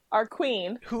our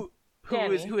queen. Who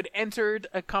Danny. had entered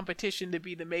a competition to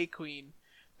be the May Queen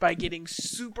by getting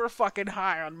super fucking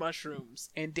high on mushrooms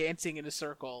and dancing in a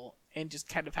circle and just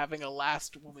kind of having a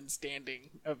last woman standing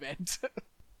event.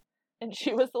 And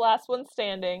she was the last one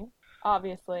standing,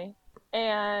 obviously.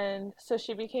 And so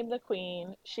she became the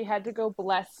queen. She had to go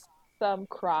bless some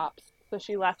crops. So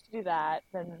she left to do that.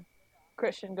 Then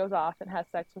Christian goes off and has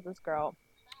sex with this girl.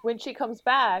 When she comes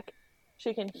back,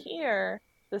 she can hear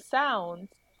the sounds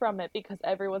from it because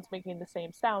everyone's making the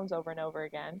same sounds over and over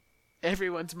again.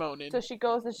 Everyone's moaning. So she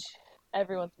goes and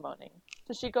everyone's moaning.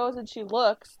 So she goes and she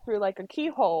looks through like a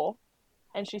keyhole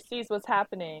and she sees what's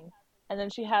happening. And then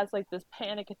she has like this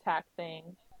panic attack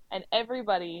thing. And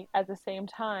everybody at the same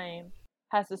time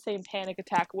has the same panic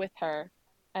attack with her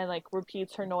and like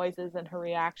repeats her noises and her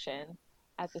reaction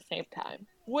at the same time.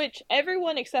 Which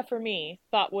everyone except for me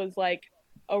thought was like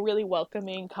a really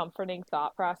welcoming, comforting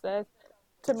thought process.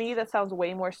 To me, that sounds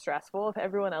way more stressful. If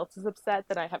everyone else is upset,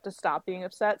 then I have to stop being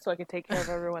upset so I can take care of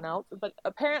everyone else. But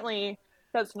apparently,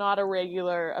 that's not a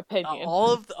regular opinion.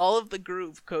 All of the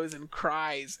group goes and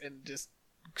cries and just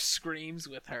screams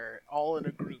with her, all in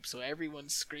a group. So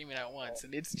everyone's screaming at once,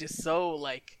 and it's just so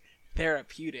like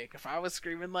therapeutic. If I was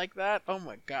screaming like that, oh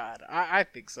my god, I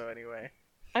think so anyway.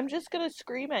 I'm just gonna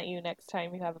scream at you next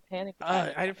time you have a panic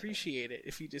attack. I'd appreciate it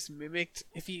if you mimicked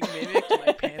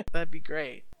my panic. That'd be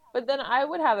great. But then I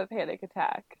would have a panic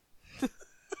attack.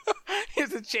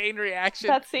 It's a chain reaction.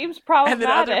 That seems problematic.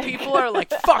 And then other people are like,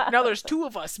 fuck, now there's two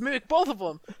of us. Mimic both of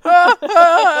them.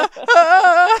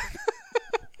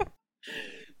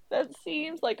 That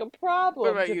seems like a problem.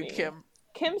 What about to you, me. Kim?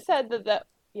 Kim said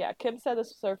Kim said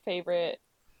this was her favorite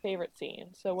scene.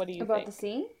 So what do you about think? the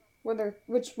scene?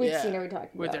 Which scene are we talking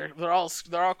Where about?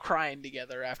 they're all crying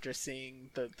together after seeing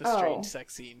the strange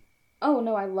sex scene. Oh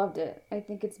no, I loved it. I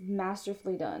think it's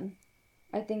masterfully done.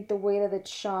 I think the way that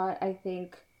it's shot, I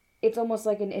think it's almost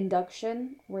like an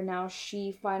induction where now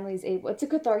she finally is able. It's a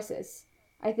catharsis.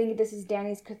 I think this is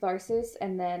Danny's catharsis,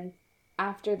 and then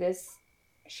after this,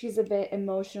 she's a bit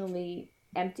emotionally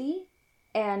empty,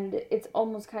 and it's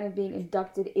almost kind of being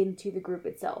inducted into the group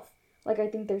itself. Like, I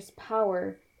think there's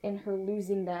power in her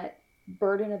losing that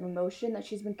burden of emotion that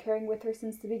she's been carrying with her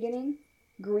since the beginning,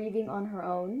 grieving on her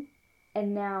own,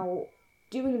 and now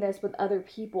doing this with other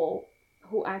people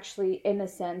who actually, in a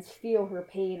sense, feel her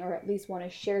pain or at least want to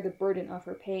share the burden of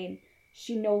her pain.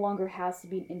 She no longer has to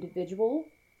be an individual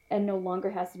and no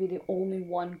longer has to be the only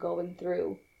one going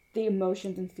through the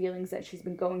emotions and feelings that she's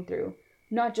been going through.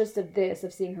 Not just of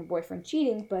seeing her boyfriend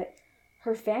cheating, but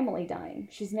her family dying.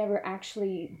 She's never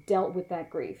actually dealt with that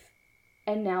grief.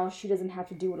 And now she doesn't have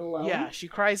to do it alone. Yeah, she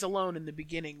cries alone in the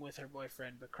beginning with her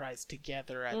boyfriend, but cries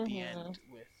together at the end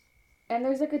with. And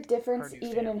there's like a difference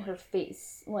even in her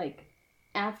face. Like,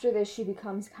 after this, she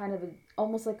becomes kind of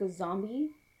almost like a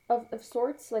zombie of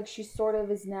sorts. Like, she sort of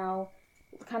is now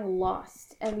kind of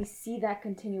lost. And we see that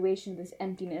continuation of this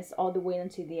emptiness all the way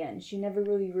into the end. She never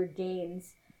really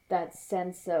regains that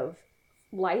sense of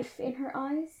life in her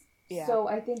eyes. Yeah. So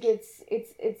I think it's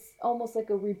almost like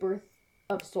a rebirth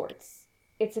of sorts.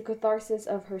 It's a catharsis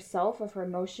of herself, of her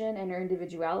emotion and her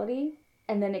individuality,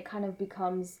 and then it kind of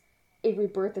becomes a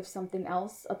rebirth of something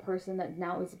else, a person that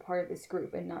now is a part of this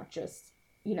group and not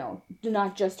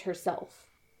just herself.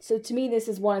 So to me, this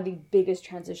is one of the biggest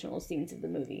transitional scenes of the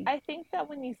movie. I think that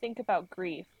when you think about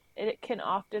grief, it can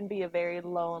often be a very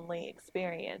lonely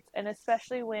experience, and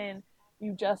especially when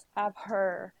you just have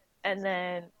her and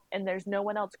there's no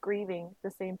one else grieving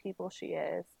the same people she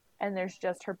is. And there's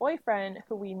just her boyfriend,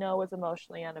 who we know is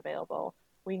emotionally unavailable.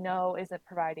 We know isn't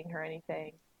providing her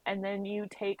anything. And then you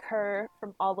take her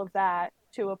from all of that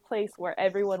to a place where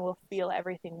everyone will feel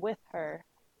everything with her.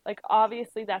 Like,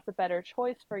 obviously, that's a better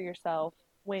choice for yourself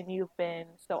when you've been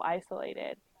so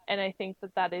isolated. And I think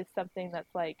that is something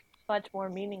that's, like, much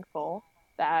more meaningful,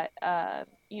 that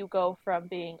you go from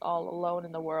being all alone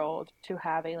in the world to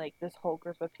having like this whole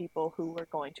group of people who are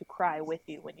going to cry with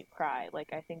you when you cry. Like,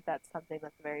 I think that's something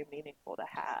that's very meaningful to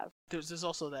have. There's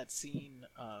also that scene,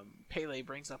 Pele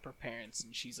brings up her parents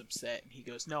and she's upset, and he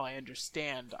goes, "No, I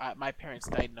understand. My parents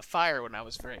died in a fire when I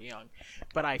was very young,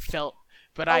 but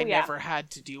I never had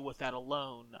to deal with that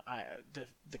alone.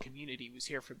 The community was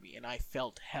here for me, and I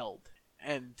felt held."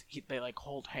 And they like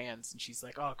hold hands, and she's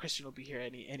like, "Oh, Christian will be here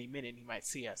any minute, and he might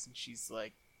see us." And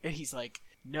he's like,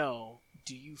 "No,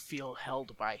 do you feel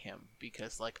held by him?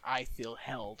 Because like I feel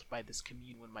held by this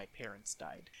community when my parents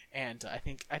died." And I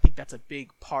think that's a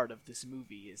big part of this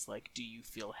movie is like, do you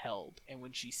feel held? And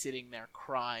when she's sitting there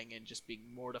crying and just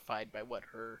being mortified by what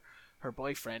her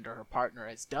boyfriend or her partner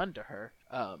has done to her,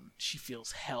 she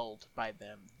feels held by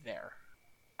them there.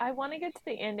 I want to get to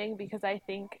the ending because I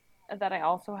think that I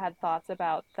also had thoughts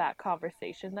about that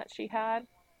conversation that she had,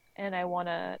 and I want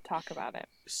to talk about it.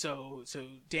 So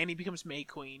Danny becomes May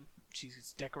Queen.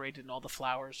 She's decorated in all the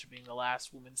flowers for being the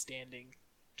last woman standing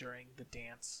during the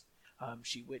dance.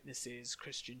 She witnesses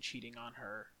Christian cheating on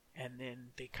her, and then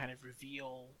they kind of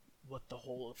reveal what the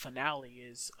whole finale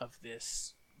is of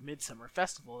this Midsummer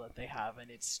festival that they have, and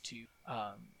it's to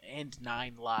end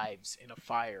 9 lives in a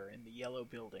fire in the yellow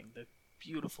building, the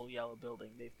beautiful yellow building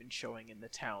they've been showing in the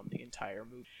town the entire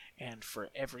movie. And for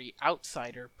every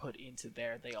outsider put into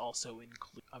there, they also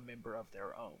include a member of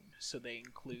their own. So they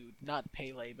include not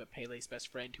Pele, but Pele's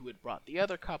best friend who had brought the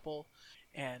other couple,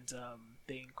 and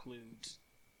they include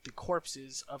the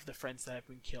corpses of the friends that have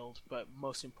been killed, but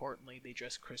most importantly, they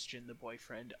dress Christian, the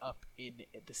boyfriend, up in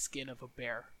the skin of a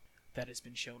bear that has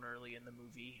been shown early in the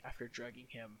movie after drugging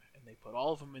him, and they put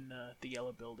all of them in the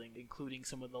yellow building, including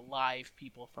some of the live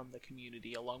people from the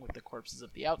community, along with the corpses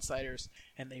of the outsiders,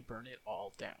 and they burn it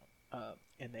all down.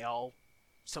 And they all,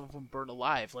 some of them burn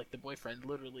alive, like the boyfriend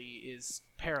literally is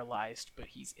paralyzed, but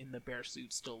he's in the bear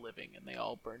suit still living, and they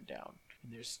all burn down.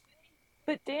 And there's...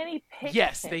 But Danny picks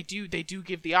Yes, him. they do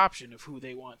give the option of who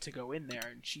they want to go in there,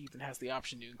 and she even has the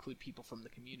option to include people from the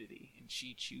community, and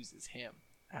she chooses him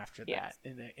after that.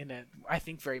 In a I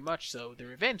think very much so the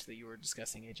revenge that you were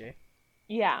discussing, AJ.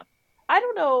 Yeah. I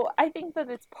don't know. I think that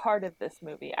it's part of this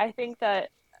movie. I think that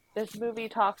this movie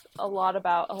talks a lot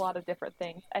about a lot of different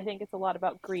things. I think it's a lot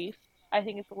about grief. I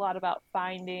think it's a lot about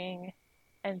finding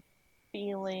and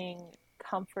feeling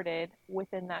comforted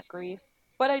within that grief.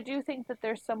 But I do think that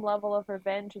there's some level of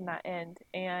revenge in that end.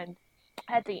 And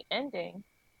at the ending,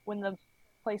 when the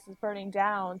place is burning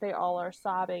down, they all are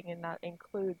sobbing, and that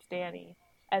includes Danny.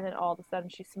 And then all of a sudden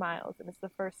she smiles, and it's the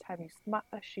first time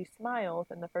she smiles,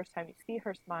 and the first time you see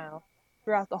her smile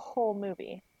throughout the whole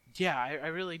movie. Yeah, I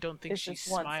really don't think she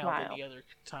smiled smile. any other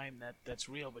time that's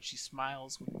real, but she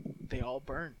smiles when they all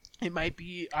burn. It might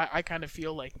be, I kind of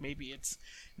feel like maybe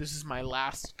this is my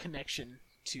last connection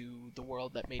to the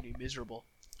world that made me miserable.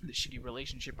 The shitty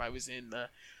relationship I was in, the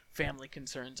family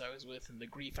concerns I was with, and the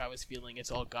grief I was feeling,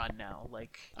 it's all gone now.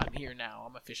 Like, I'm here now.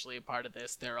 I'm officially a part of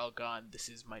this. They're all gone. This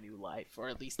is my new life. Or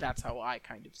at least that's how I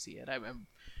kind of see it. I'm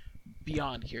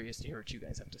beyond curious to hear what you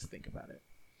guys have to think about it.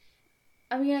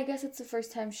 I mean, I guess it's the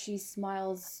first time she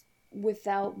smiles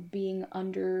without being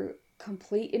under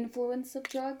complete influence of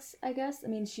drugs, I guess. I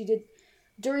mean, she did,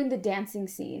 during the dancing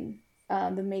scene,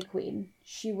 the May Queen,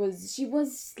 she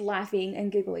was laughing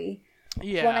and giggly.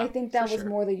 Yeah, but I think that was sure.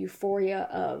 more the euphoria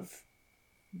of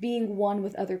being one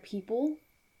with other people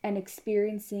and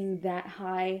experiencing that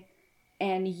high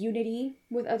and unity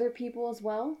with other people as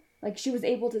well. Like, she was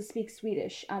able to speak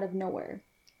Swedish out of nowhere.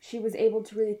 She was able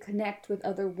to really connect with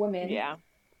other women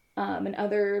and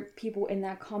other people in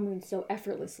that commune so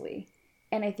effortlessly.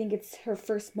 And I think it's her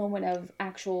first moment of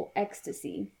actual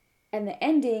ecstasy. And the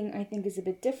ending, I think, is a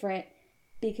bit different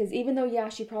because even though, yeah,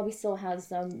 she probably still has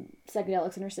some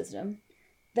psychedelics in her system,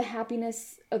 the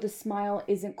happiness or the smile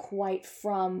isn't quite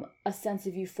from a sense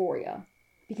of euphoria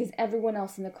because everyone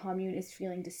else in the commune is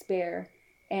feeling despair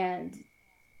and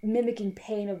mimicking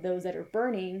pain of those that are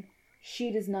burning.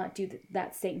 She does not do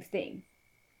that same thing.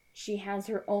 She has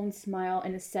her own smile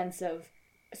and a sense of,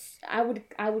 I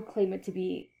would claim it to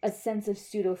be a sense of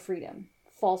pseudo freedom,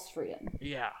 false freedom.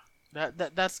 Yeah,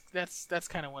 that's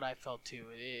kind of what I felt too.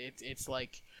 It's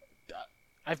like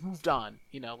I've moved on,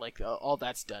 like all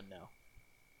that's done now.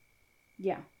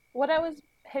 Yeah. What I was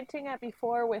hinting at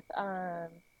before with now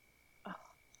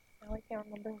I can't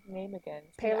remember his name again.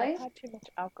 Pele? I've had too much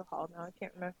alcohol now. I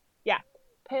can't remember. Yeah,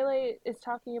 Pele is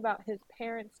talking about his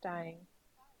parents dying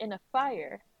in a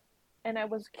fire, and I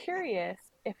was curious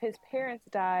if his parents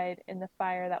died in the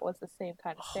fire that was the same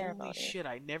kind of ceremony. Holy shit,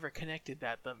 I never connected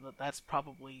that. That's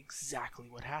probably exactly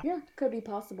what happened. Yeah, could be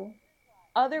possible.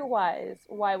 Otherwise,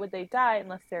 why would they die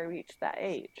unless they reached that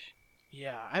age?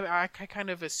 Yeah, I kind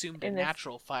of assumed a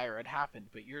natural fire had happened,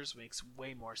 but yours makes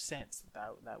way more sense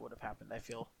that would have happened. I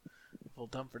feel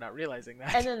dumb for not realizing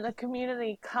that. And then the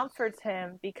community comforts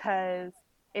him because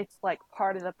it's like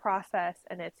part of the process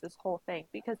and it's this whole thing.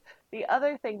 Because the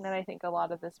other thing that I think a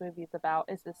lot of this movie is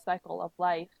about is this cycle of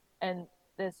life and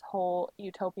this whole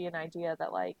utopian idea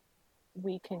that like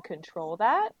we can control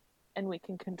that and we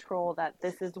can control that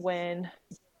this is when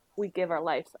we give our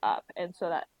lives up. And so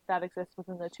that exists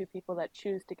within the two people that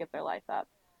choose to give their life up.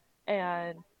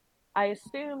 And I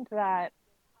assumed that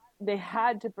they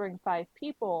had to bring 5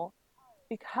 people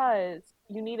because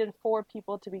you needed 4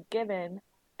 people to be given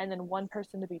and then 1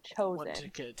 person to be chosen.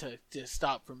 One to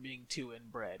stop from being too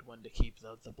inbred, one to keep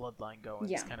the bloodline going.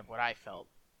 Yeah. Is kind of what I felt.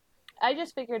 I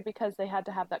just figured because they had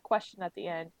to have that question at the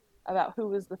end about who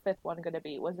was the 5th one going to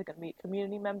be. Was it going to be a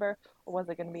community member or was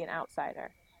it going to be an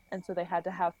outsider? And so they had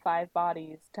to have 5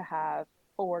 bodies to have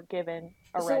 4 given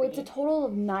already. So it's a total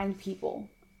of 9 people.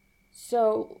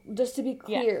 So just to be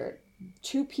clear,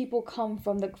 2 people come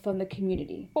from the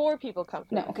community. 4 people come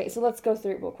from No, okay, so let's go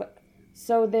through it real quick.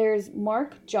 So there's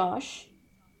Mark, Josh,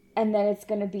 and then it's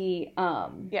gonna be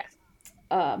Yes.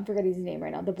 I'm forgetting his name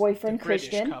right now. The boyfriend, The British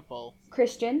Christian. couple.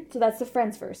 Christian. So that's the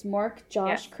friends first. Mark,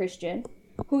 Josh, Yes. Christian.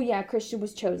 Christian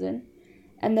was chosen.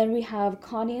 And then we have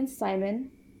Connie and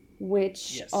Simon,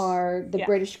 which are the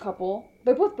British couple.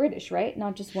 They're both British, right?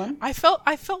 Not just one? I felt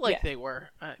like they were.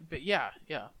 But yeah.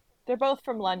 They're both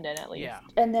from London, at least. Yeah.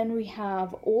 And then we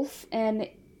have Ulf, and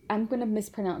I'm going to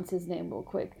mispronounce his name real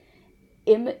quick.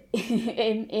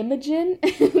 Imogen?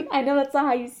 I know that's not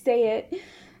how you say it.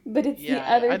 But it's the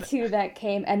other 2 that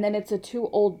came, and then it's the 2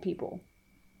 old people.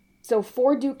 So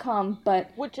 4 do come, but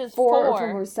which is 4 of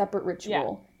them were separate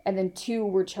ritual, and then 2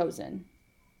 were chosen.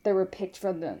 They were picked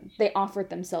from them. They offered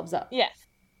themselves up. Yes.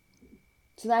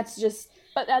 So that's just...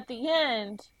 But at the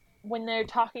end, when they're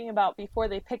talking about before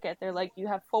they pick it, they're like, you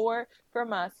have 4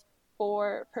 from us,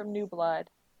 4 from New Blood,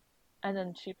 and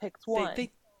then she picks 1. They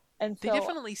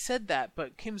definitely said that,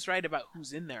 but Kim's right about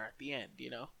who's in there at the end, you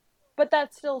know? But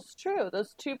that still true.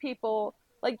 Those 2 people,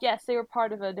 like, yes, they were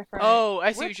part of a different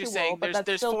I see ritual, what you're saying.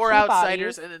 There's 4 2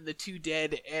 outsiders, bodies. and then the 2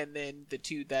 dead, and then the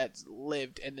 2 that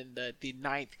lived, and then the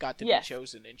 9th got to be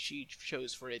chosen, and she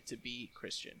chose for it to be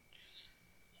Christian.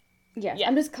 Yes.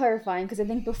 I'm just clarifying, because I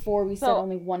think before we said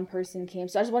only 1 person came,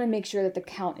 so I just want to make sure that the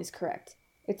count is correct.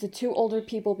 It's the 2 older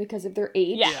people because of their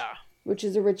age, which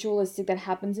is a ritualistic that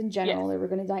happens in general. They were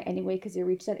going to die anyway because they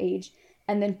reached that age.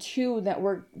 And then 2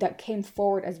 that came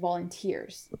forward as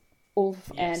volunteers,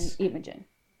 Ulf and Imogen.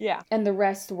 Yeah. And the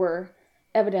rest were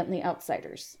evidently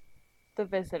outsiders. The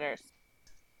visitors.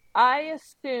 I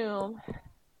assume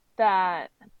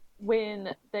that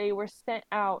when they were sent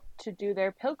out to do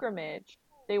their pilgrimage,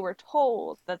 they were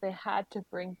told that they had to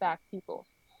bring back people.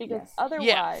 Because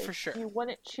otherwise, for sure. you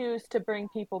wouldn't choose to bring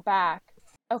people back.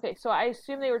 Okay, so I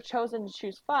assume they were chosen to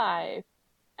choose 5,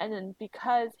 and then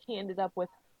because he ended up with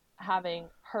having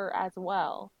her as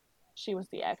well, she was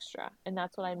the extra. And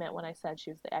that's what I meant when I said she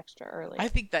was the extra earlier. I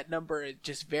think that number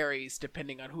just varies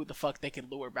depending on who the fuck they can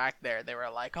lure back there. They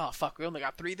were like, oh fuck, we only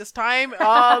got 3 this time?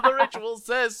 Oh, the ritual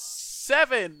says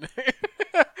 7!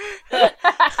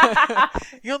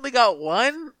 You only got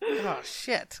 1? Oh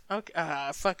shit. Okay,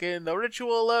 fucking the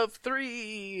ritual of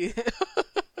 3!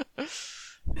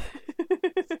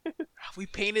 We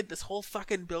painted this whole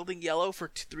fucking building yellow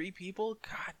for 3 people?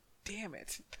 God damn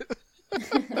it.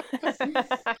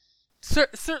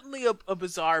 Certainly a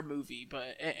bizarre movie,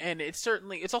 and it's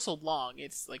also long.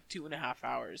 It's like 2.5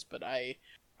 hours, but I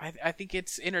think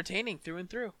it's entertaining through and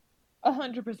through.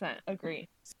 100% agree.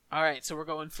 All right, so we're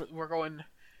going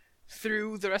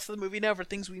through the rest of the movie now for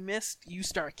things we missed. You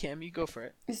start, Kim. You go for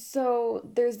it. So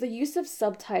there's the use of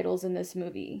subtitles in this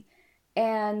movie,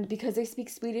 and because they speak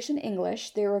Swedish and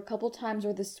English, there were a couple times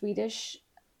where the Swedish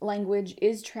language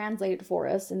is translated for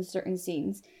us in certain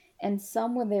scenes, and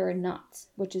some where they are not,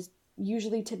 which is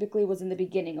typically was in the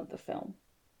beginning of the film,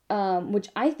 which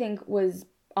I think was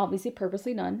obviously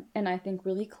purposely done, and I think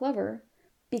really clever,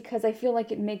 because I feel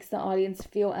like it makes the audience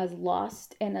feel as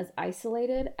lost and as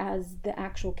isolated as the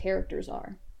actual characters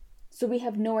are. So we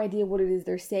have no idea what it is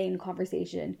they're saying in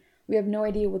conversation. We have no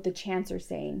idea what the chants are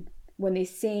saying when they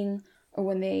sing, or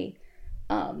when they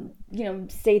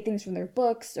say things from their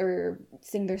books or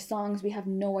sing their songs. We have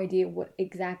no idea what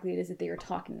exactly it is that they are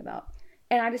talking about.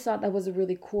 And I just thought that was a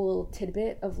really cool little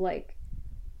tidbit of like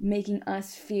making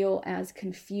us feel as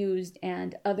confused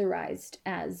and otherized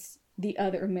as the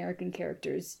other American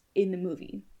characters in the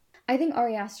movie. I think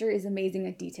Ari Aster is amazing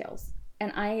at details.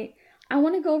 And I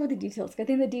want to go over the details, because I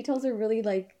think the details are really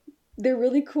they're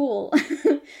really cool.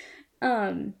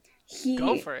 Go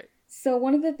for it. So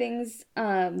one of the things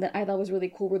that I thought was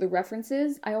really cool were the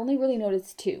references. I only really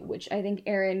noticed 2, which I think,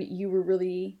 Aaron, you were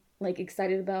really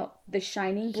excited about. The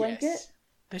Shining blanket. Yes.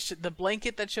 The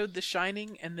blanket that showed The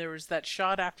Shining, and there was that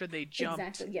shot after they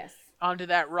jumped onto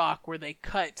that rock where they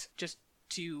cut just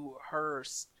to her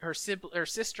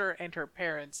sister and her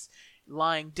parents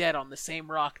lying dead on the same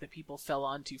rock that people fell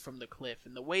onto from the cliff,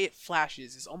 and the way it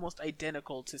flashes is almost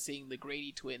identical to seeing the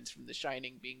Grady twins from The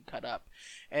Shining being cut up,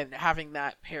 and having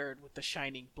that paired with the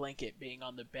Shining blanket being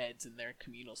on the beds in their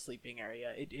communal sleeping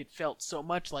area. It felt so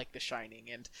much like The Shining.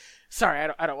 And sorry,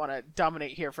 I don't want to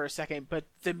dominate here for a second, but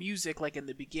the music, like in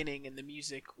the beginning, and the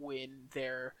music when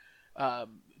they're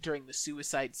during the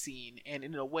suicide scene, and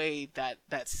in a way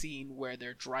that scene where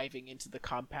they're driving into the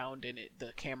compound and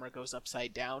the camera goes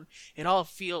upside down, it all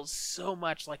feels so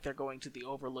much like they're going to the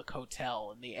Overlook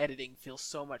Hotel, and the editing feels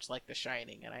so much like The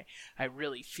Shining, and I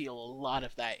really feel a lot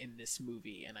of that in this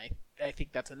movie, and I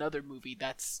think that's another movie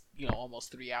that's, you know,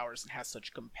 almost 3 hours and has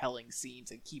such compelling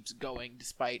scenes and keeps going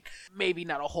despite maybe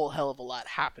not a whole hell of a lot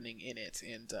happening in it.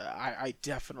 And I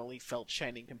definitely felt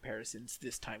Shining comparisons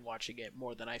this time watching it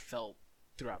more than I felt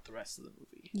throughout the rest of the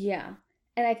movie. Yeah.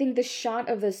 And I think the shot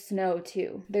of the snow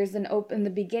too. There's an in the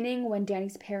beginning when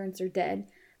Danny's parents are dead.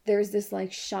 There's this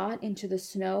like shot into the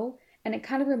snow, and it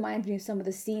kind of reminds me of some of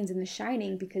the scenes in The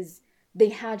Shining because they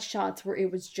had shots where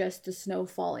it was just the snow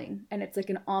falling, and it's like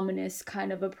an ominous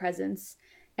kind of a presence.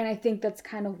 And I think that's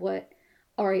kind of what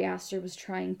Ari Aster was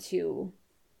trying to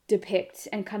depict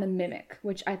and kind of mimic,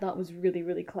 which I thought was really,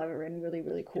 really clever and really,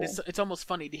 really cool. And it's almost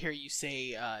funny to hear you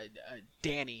say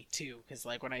Danny too, because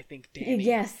like when I think Danny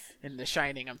in The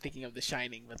Shining, I'm thinking of The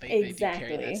Shining, but they do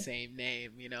carry that same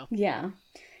name, you know? Yeah.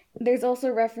 There's also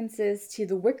references to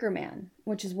The Wicker Man,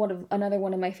 which is another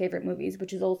one of my favorite movies,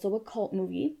 which is also a cult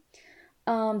movie.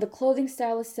 The clothing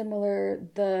style is similar.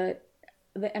 The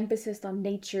emphasis on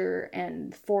nature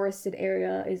and forested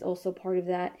area is also part of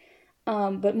that.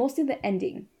 But mostly the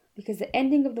ending, because the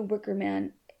ending of The Wicker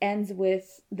Man ends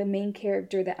with the main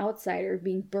character, the outsider,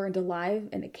 being burned alive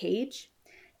in a cage.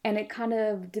 And it kind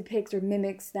of depicts or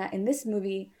mimics that in this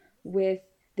movie with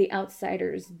the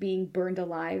outsiders being burned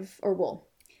alive, or well,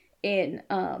 in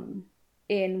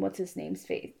what's his name's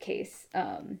case,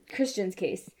 Christian's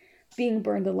case, being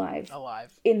burned alive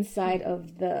inside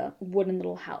of the wooden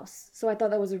little house. So I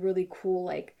thought that was a really cool,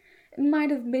 like, it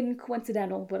might have been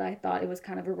coincidental, but I thought it was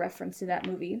kind of a reference to that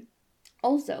movie.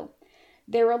 Also,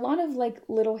 there were a lot of like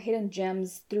little hidden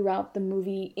gems throughout the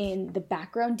movie in the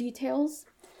background details.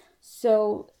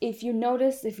 So if you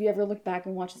notice, if you ever look back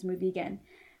and watch this movie again,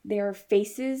 there are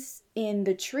faces in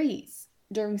the trees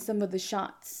during some of the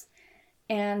shots.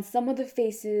 And some of the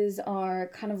faces are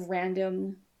kind of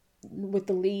random with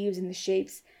the leaves and the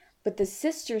shapes. But the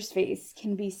sister's face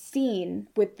can be seen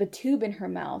with the tube in her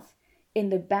mouth in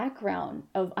the background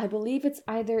of, I believe it's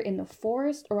either in the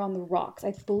forest or on the rocks.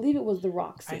 I believe it was the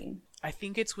rock scene. I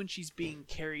think it's when she's being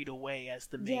carried away as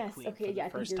the May Queen for the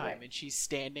first time, right. And she's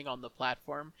standing on the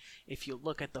platform. If you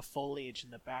look at the foliage in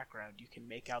the background, you can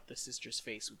make out the sister's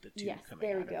face with the tube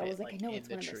coming out of it, I was like, I know it's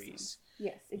in the trees.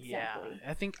 Yes, exactly.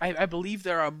 Yeah, I believe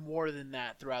there are more than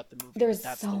that throughout the movie.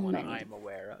 That's so the one I'm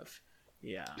aware of.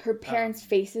 Yeah. Her parents'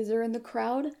 faces are in the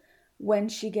crowd when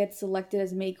she gets selected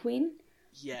as May Queen.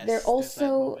 Yes. They're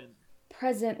also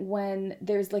present when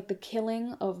there's like the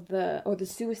killing of the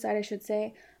suicide, I should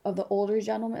say, of the older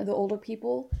gentleman, the older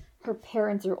people. Her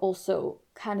parents are also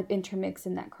kind of intermixed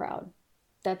in that crowd.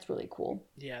 That's really cool.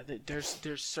 Yeah, there's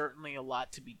certainly a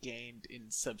lot to be gained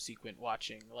in subsequent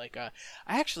watching. Like,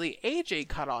 AJ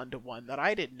caught on to one that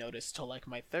I didn't notice till like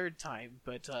my third time,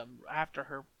 but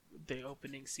after the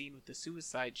opening scene with the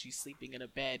suicide, she's sleeping in a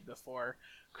bed before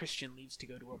Christian leaves to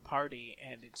go to a party,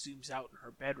 and it zooms out in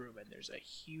her bedroom, and there's a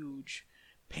huge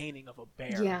painting of a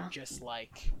bear, just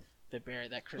like the bear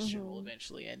that Christian will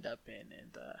eventually end up in,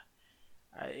 and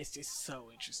it's just so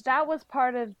interesting. That was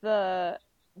part of the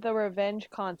revenge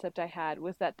concept I had,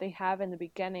 was that they have in the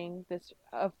beginning this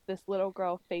little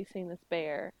girl facing this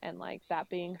bear, and like that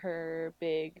being her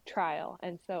big trial.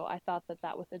 And so I thought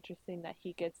that was interesting, that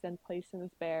he gets then placed in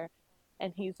this bear,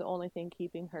 and he's the only thing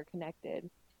keeping her connected.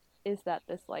 Is that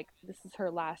this is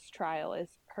her last trial, is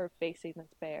her facing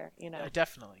this bear, you know?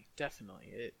 Definitely.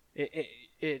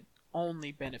 It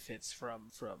only benefits from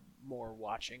more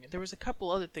watching. There was a couple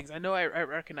other things. I know I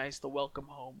recognized the welcome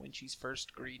home when she's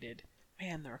first greeted.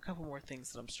 Man, there are a couple more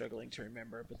things that I'm struggling to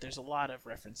remember, but there's a lot of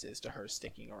references to her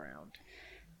sticking around.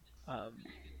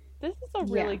 This is a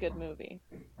really good movie.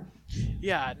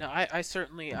 Yeah, no, I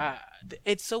certainly...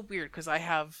 it's so weird, because I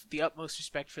have the utmost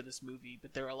respect for this movie,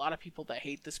 but there are a lot of people that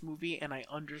hate this movie, and I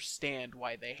understand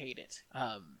why they hate it.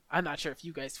 I'm not sure if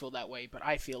you guys feel that way, but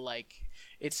I feel like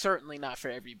it's certainly not for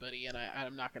everybody, and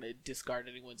I'm not going to discard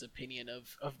anyone's opinion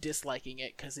of disliking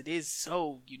it, because it is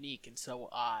so unique and so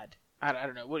odd. I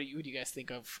don't know. What do you guys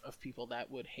think of people that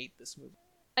would hate this movie?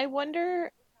 I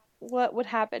wonder what would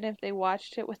happen if they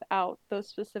watched it without those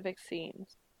specific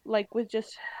scenes. Like, with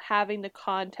just having the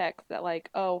context that, like,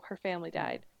 oh, her family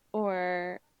died.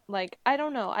 Or, like, I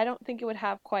don't know. I don't think it would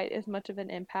have quite as much of an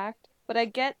impact. But I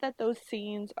get that those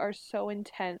scenes are so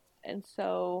intense and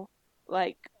so,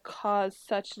 like, cause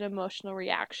such an emotional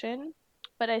reaction.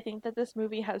 But I think that this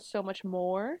movie has so much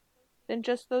more than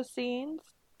just those scenes.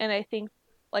 And I think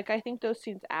those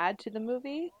scenes add to the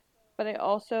movie. But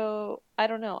I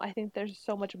don't know, I think there's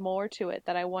so much more to it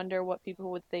that I wonder what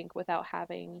people would think without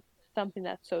having something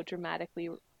that's so dramatically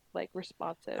like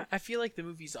responsive. I feel like the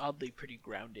movie's oddly pretty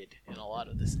grounded in a lot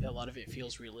of this. A lot of it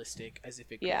feels realistic, as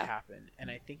if it could happen. And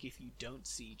I think if you don't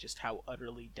see just how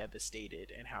utterly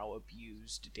devastated and how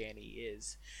abused Danny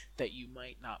is, that you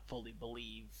might not fully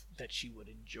believe that she would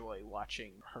enjoy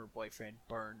watching her boyfriend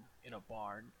burn in a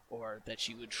barn, or that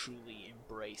she would truly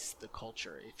embrace the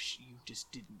culture if you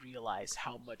just didn't realize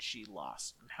how much she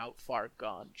lost and how far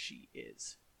gone she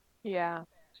is. Yeah,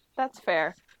 that's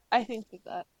fair. I think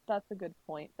that's a good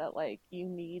point, that like you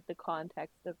need the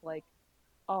context of like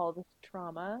all this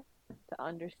trauma to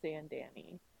understand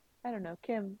Danny. I don't know,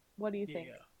 Kim, what do you think?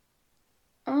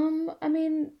 I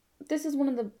mean, this is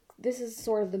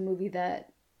sort of the movie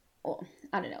that, well,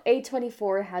 I don't know.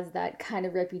 A24 has that kind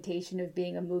of reputation of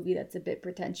being a movie that's a bit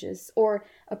pretentious, or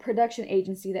a production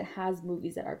agency that has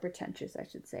movies that are pretentious, I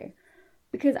should say.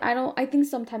 Because I think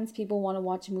sometimes people want to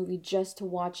watch a movie just to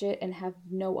watch it and have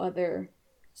no other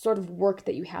sort of work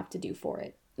that you have to do for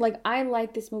it. Like, I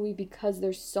like this movie because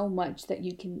there's so much that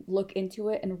you can look into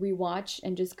it and rewatch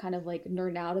and just kind of like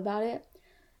nerd out about it.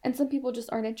 And some people just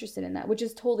aren't interested in that, which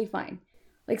is totally fine.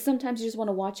 Like, sometimes you just want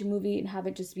to watch a movie and have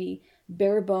it just be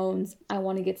bare bones. I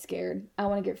want to get scared. I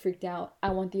want to get freaked out.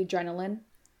 I want the adrenaline.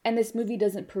 And this movie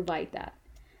doesn't provide that.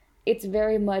 It's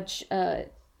very much,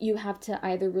 you have to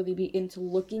either really be into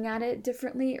looking at it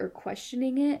differently or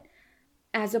questioning it,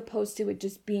 as opposed to it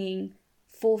just being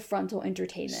full frontal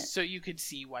entertainment. So you could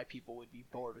see why people would be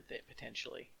bored with it,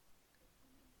 potentially.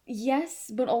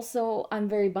 Yes, but also I'm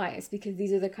very biased because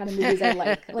these are the kind of movies I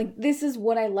like. Like, this is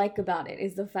what I like about it,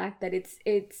 is the fact that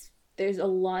it's there's a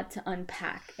lot to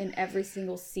unpack in every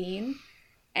single scene,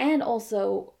 and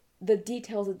also the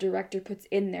details the director puts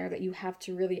in there that you have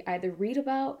to really either read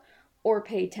about or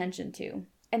pay attention to.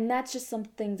 And that's just some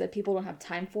things that people don't have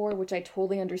time for, which I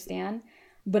totally understand.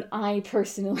 But I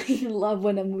personally love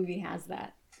when a movie has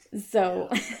that. So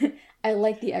I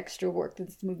like the extra work that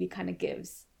this movie kind of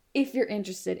gives, if you're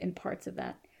interested in parts of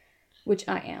that, which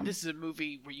I am. This is a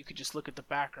movie where you could just look at the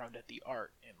background, at the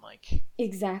art, and like...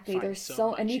 Exactly. There's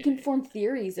so and you can form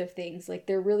theories of things. Like,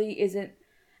 there really isn't...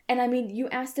 And I mean, you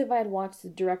asked if I had watched the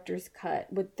director's cut,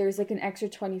 but there's like an extra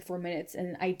 24 minutes,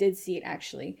 and I did see it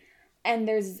actually. And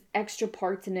there's extra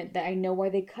parts in it that I know why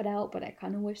they cut out, but I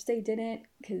kind of wish they didn't,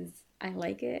 because I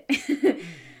like it.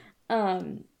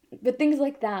 But things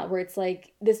like that, where it's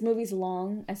like, this movie's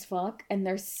long as fuck, and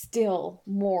there's still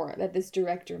more that this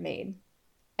director made.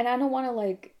 And I don't want to,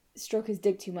 like, stroke his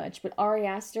dick too much, but Ari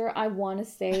Aster, I want to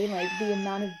say, like, the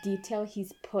amount of detail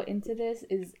he's put into this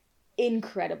is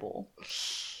incredible.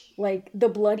 Like, the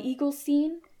Blood Eagle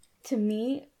scene, to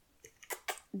me,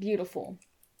 beautiful.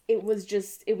 It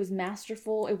was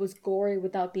masterful. It was gory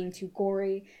without being too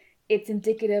gory. It's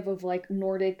indicative of, like,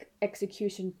 Nordic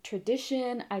execution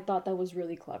tradition. I thought that was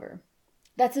really clever.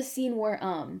 That's a scene where,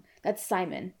 that's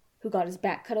Simon, who got his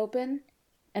back cut open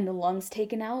and the lungs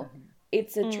taken out. Mm-hmm.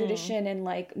 It's a tradition in,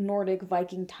 like, Nordic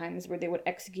Viking times where they would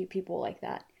execute people like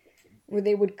that. Where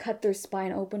they would cut their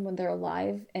spine open when they're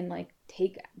alive and, like,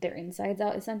 take their insides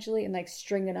out, essentially, and, like,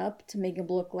 string it up to make them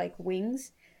look like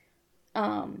wings.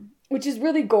 Which is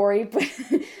really gory, but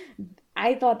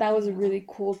I thought that was a really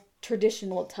cool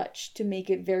traditional touch to make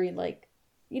it very, like,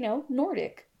 you know,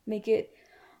 Nordic. Make it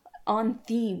on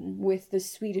theme with the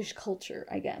Swedish culture,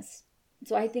 I guess.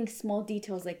 So I think small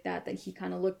details like that he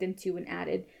kind of looked into and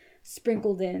added,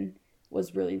 sprinkled in,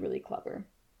 was really, really clever.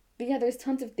 But yeah, there's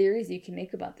tons of theories you can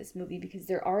make about this movie because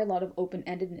there are a lot of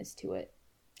open-endedness to it.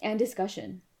 And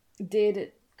discussion.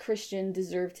 Did Christian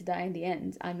deserve to die in the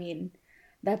end? I mean,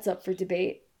 that's up for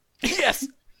debate. Yes!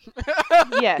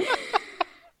 Yes.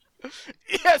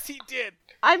 Yes, he did!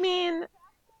 I mean,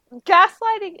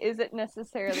 gaslighting isn't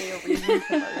necessarily a reason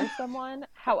to murder someone.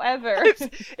 However...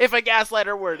 if a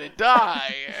gaslighter were to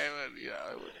die,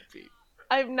 I wouldn't be...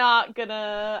 I'm not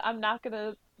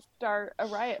gonna start a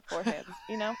riot for him,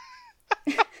 you know?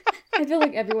 I feel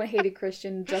like everyone hated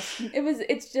Christian.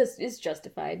 It's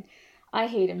justified. I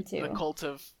hate him too.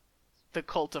 The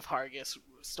cult of Hargis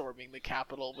storming the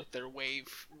Capitol with their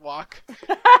wave walk.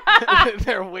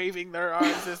 They're waving their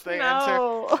arms as they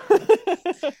enter.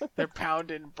 They're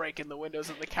pounding, breaking the windows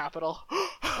of the Capitol.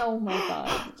 Oh my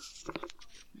god.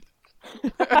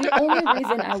 The only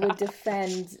reason I would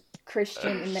defend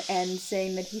Christian in the end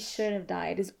saying that he shouldn't have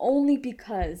died is only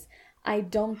because I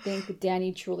don't think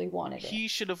Danny truly wanted it. He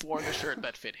should have worn a shirt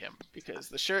that fit him, because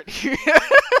the shirt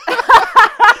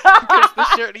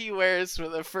he wears for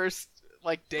the first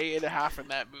day and a half in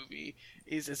that movie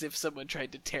is as if someone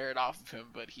tried to tear it off of him,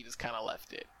 but he just kind of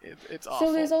left it. It's awful.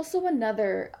 So there's also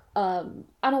another, I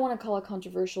don't want to call it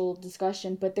controversial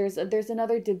discussion, but there's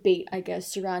another debate, I guess,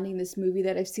 surrounding this movie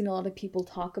that I've seen a lot of people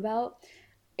talk about.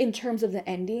 in terms of the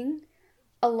ending,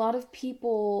 a lot of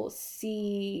people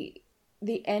see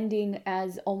the ending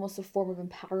as almost a form of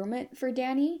empowerment for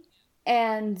Dani.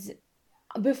 And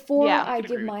before Yeah. I could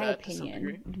give agree with my that to some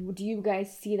opinion, do you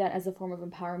guys see that as a form of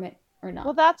empowerment or not?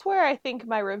 Well, that's where I think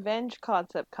my revenge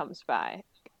concept comes by.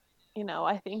 You know,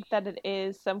 I think that it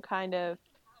is some kind of.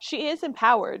 She is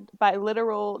empowered by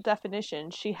literal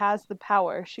definition. She has the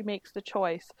power. She makes the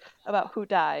choice about who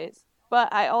dies.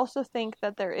 But I also think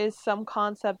that there is some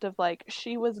concept of like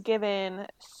she was given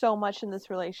so much in this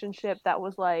relationship that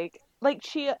was like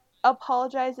she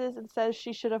apologizes and says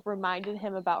she should have reminded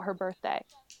him about her birthday.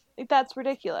 Like that's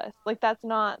ridiculous. Like that's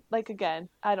not like again,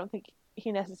 I don't think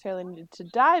he necessarily needed to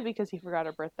die because he forgot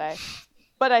her birthday.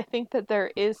 But I think that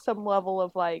there is some level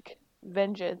of like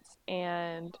vengeance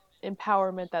and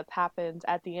empowerment that happens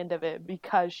at the end of it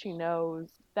because she knows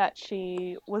that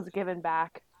she was given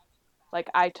back. Like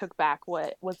I took back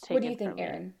what was What do you taken think, from me.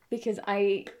 Aaron? Because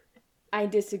I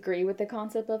disagree with the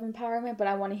concept of empowerment, but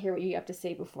I want to hear what you have to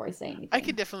say before I say anything. I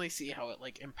could definitely see how it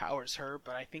like empowers her,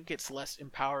 but I think it's less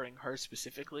empowering her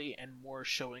specifically and more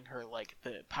showing her like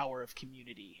the power of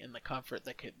community and the comfort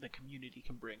that the community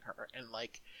can bring her. And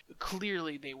like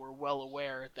clearly they were well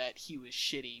aware that he was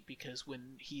shitty because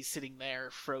when he's sitting there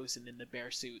frozen in the bear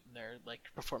suit and they're like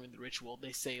performing the ritual,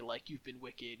 they say like you've been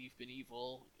wicked, you've been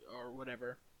evil or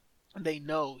whatever. They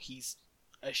know he's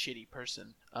a shitty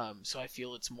person. So I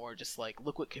feel it's more just like,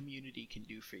 look what community can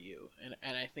do for you.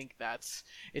 And I think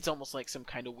it's almost like some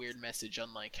kind of weird message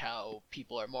on like how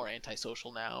people are more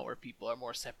antisocial now or people are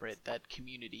more separate, that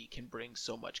community can bring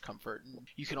so much comfort and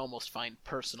you can almost find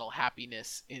personal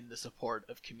happiness in the support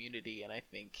of community. And I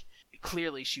think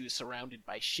clearly she was surrounded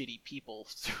by shitty people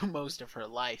through most of her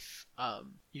life.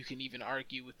 You can even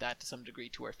argue with that to some degree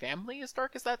to her family, as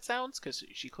dark as that sounds, because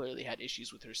she clearly had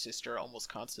issues with her sister almost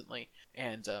constantly.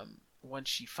 And once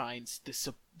she finds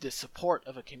the support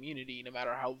of a community, no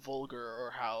matter how vulgar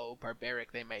or how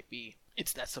barbaric they might be,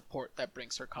 it's that support that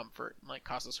brings her comfort and like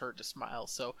causes her to smile.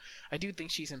 So I do think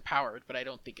she's empowered, but I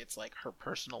don't think it's like her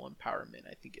personal empowerment.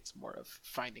 I think it's more of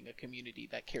finding a community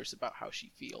that cares about how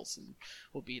she feels and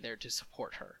will be there to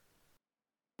support her.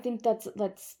 I think that's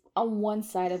on one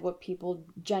side of what people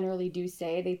generally do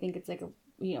say. They think it's like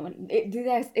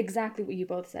that's exactly what you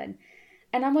both said.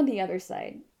 And I'm on the other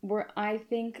side, where I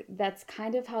think that's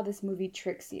kind of how this movie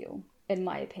tricks you, in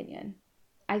my opinion.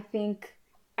 I think,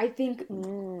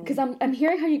 because I'm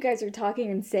hearing how you guys are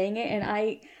talking and saying it, and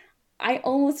I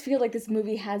almost feel like this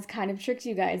movie has kind of tricked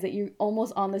you guys, that you're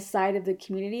almost on the side of the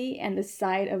community and the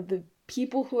side of the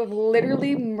people who have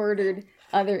literally murdered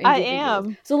other individuals. I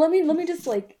am. So let me just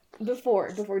like,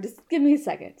 before, just give me a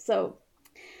second. So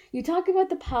you talk about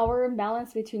the power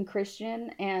imbalance between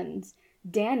Christian and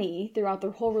Dani throughout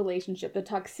their whole relationship, the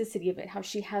toxicity of it, how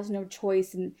she has no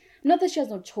choice, and not that she has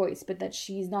no choice, but that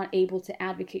she's not able to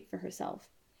advocate for herself.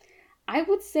 I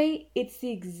would say it's the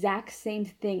exact same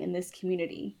thing in this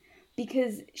community,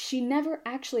 because she never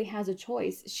actually has a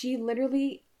choice. She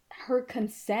literally, her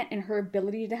consent and her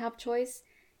ability to have choice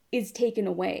is taken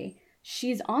away.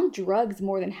 She's on drugs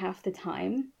more than half the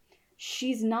time.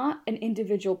 She's not an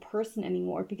individual person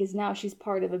anymore because now she's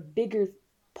part of a bigger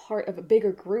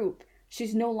group.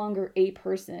 She's no longer a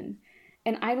person.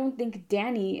 And I don't think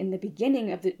Dani in the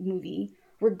beginning of the movie,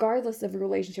 regardless of the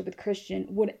relationship with Christian,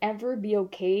 would ever be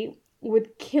okay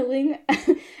with killing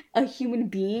a human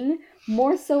being,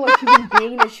 more so a human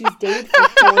being that she's dated for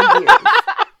 4 years.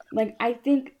 Like, I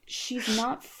think she's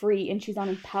not free and she's not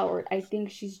empowered. I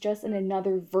think she's just in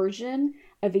another version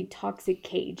of a toxic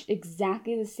cage,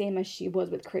 exactly the same as she was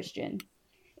with Christian.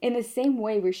 In the same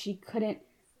way where she couldn't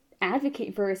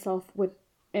advocate for herself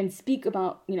and speak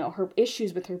about, her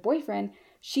issues with her boyfriend,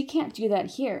 she can't do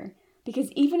that here.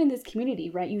 Because even in this community,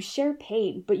 right, you share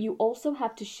pain, but you also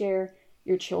have to share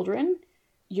your children,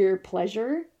 your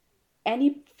pleasure.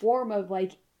 Any form of,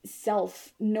 like,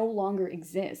 self no longer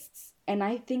exists. And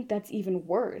I think that's even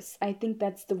worse. I think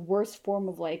that's the worst form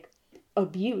of, like,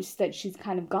 abuse that she's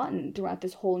kind of gotten throughout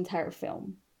this whole entire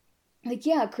film. Like,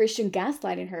 yeah, Christian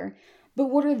gaslighting her, but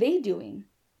what are they doing?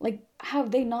 Like,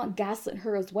 have they not gaslit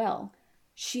her as well?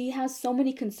 She has so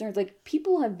many concerns. Like,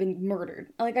 people have been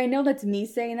murdered. Like, I know that's me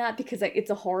saying that because, like, it's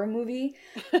a horror movie.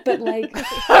 But, like,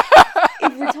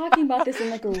 if we're talking about this in,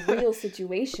 like, a real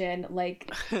situation,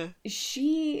 like,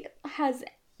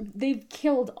 they've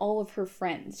killed all of her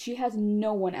friends. She has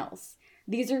no one else.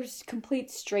 These are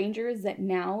complete strangers that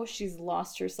now she's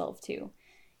lost herself to.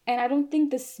 And I don't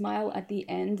think the smile at the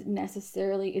end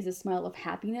necessarily is a smile of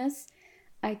happiness.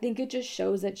 I think it just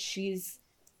shows that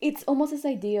it's almost this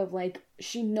idea of, like,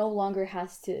 she no longer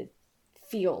has to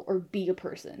feel or be a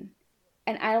person.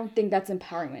 And I don't think that's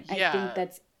empowerment. Yeah. I think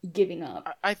that's giving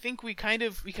up. I think we kind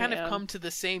of Yeah. come to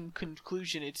the same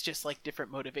conclusion. It's just like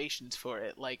different motivations for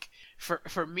it. Like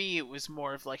for me, it was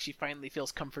more of like she finally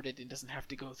feels comforted and doesn't have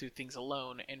to go through things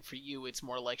alone. And for you, it's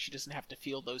more like she doesn't have to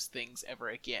feel those things ever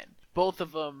again. Both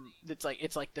of them, it's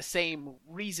like the same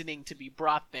reasoning to be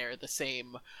brought there. The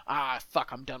same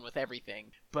fuck, I'm done with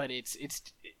everything. But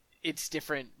it's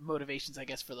different motivations, I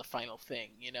guess, for the final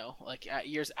thing. You know, like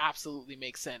yours absolutely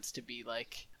makes sense to be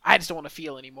like, I just don't want to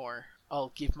feel anymore.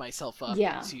 I'll give myself up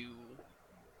to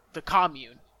the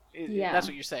commune. Yeah. That's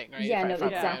what you're saying, right? Yeah, if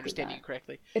exactly. I understand you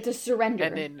correctly. It's a surrender.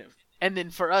 And then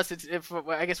for us,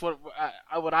 I guess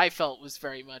what I felt was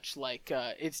very much like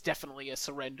it's definitely a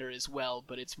surrender as well,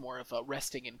 but it's more of a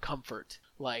resting in comfort.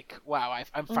 Like, wow,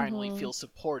 I'm finally feel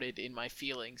supported in my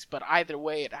feelings. But either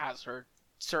way, it has her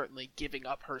certainly giving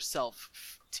up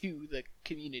herself to the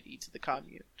community, to the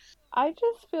commune. I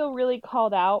just feel really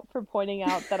called out for pointing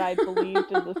out that I believed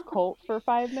in this cult for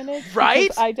 5 minutes. Right?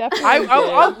 I definitely did.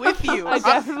 I'm with you. I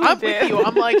definitely I'm did. with you.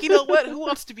 I'm like, you know what? Who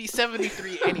wants to be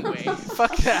 73 anyway?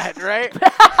 Fuck that, right?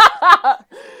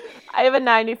 I have a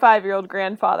 95-year-old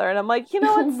grandfather, and I'm like, you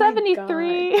know what? Oh my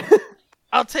 73.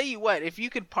 I'll tell you what, if you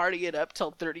could party it up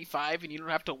till 35 and you don't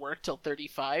have to work till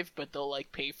 35, but they'll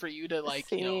like pay for you to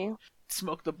like, you know,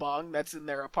 smoke the bong that's in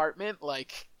their apartment,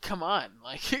 like, come on.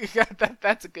 Like,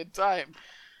 that's a good time.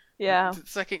 Yeah. The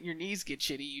second your knees get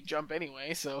shitty, you jump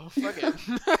anyway, so fuck it.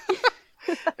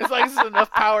 As long as there's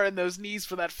enough power in those knees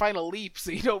for that final leap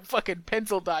so you don't fucking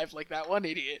pencil dive like that one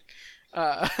idiot.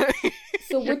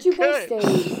 So would you guys say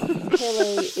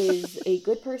Pele is a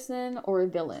good person or a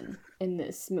villain in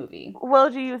this movie? Well,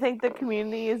 do you think the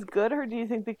community is good, or do you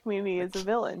think the community is a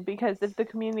villain? Because if the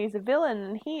community is a villain,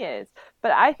 then he is.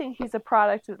 But I think he's a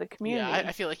product of the community. Yeah,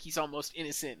 I feel like he's almost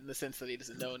innocent in the sense that he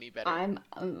doesn't know any better.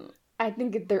 I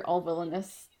think they're all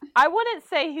villainous. I wouldn't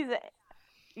say he's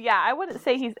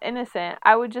innocent.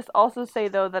 I would just also say,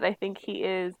 though, that I think he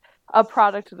is a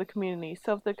product of the community.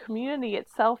 So if the community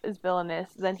itself is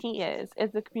villainous, then he is.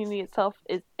 If the community itself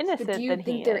is innocent, then he is. Do you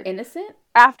think they're innocent?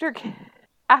 After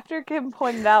Kim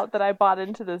pointed out that I bought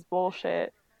into this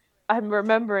bullshit, I'm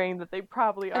remembering that they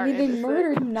probably are innocent. They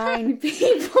murdered 9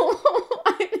 people.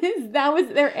 Was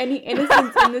there any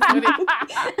innocence in this movie?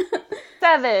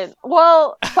 7.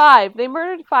 Well, 5. They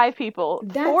murdered 5 people.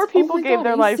 4 people gave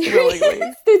their lives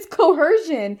willingly. There's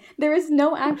coercion. There is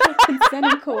no actual consent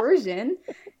and coercion.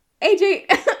 AJ.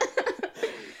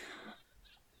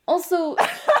 Also,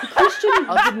 Christian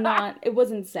did not. It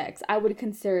wasn't sex. I would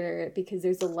consider it, because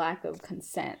there's a lack of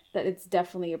consent, that it's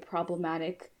definitely a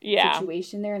problematic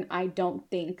situation there, and I don't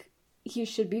think he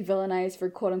should be villainized for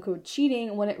quote-unquote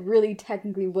cheating when it really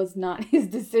technically was not his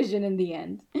decision in the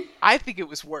end. I think it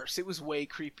was worse. It was way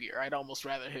creepier. I'd almost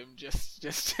rather him just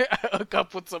hook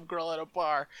up with some girl at a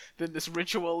bar than this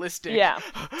ritualistic. Yeah.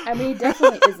 I mean, he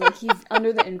definitely isn't. He's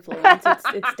under the influence.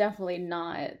 It's definitely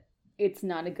not. It's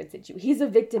not a good situation. He's a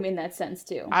victim in that sense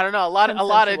too. I don't know. A lot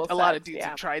of dudes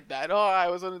have tried that. Oh, I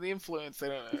was under the influence. They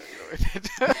don't know.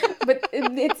 But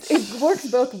it works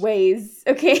both ways.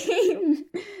 Okay.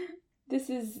 This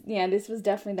was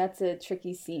definitely, that's a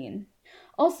tricky scene.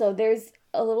 Also, there's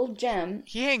a little gem.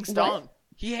 He hangs dong.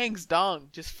 He hangs dong.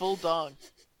 Just full dong.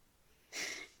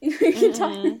 You're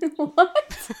talking,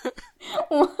 what?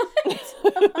 What?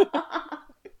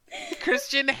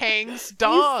 Christian hangs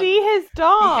dong. You see his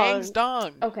dong. He hangs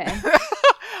dong. Okay.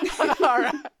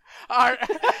 Our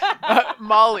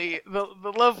Molly, the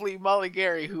lovely Molly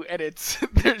Gary, who edits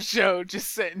their show,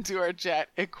 just sent into our chat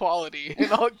equality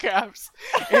in all caps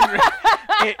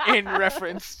in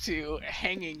reference to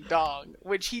hanging dong,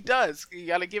 which he does. You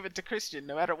gotta give it to Christian.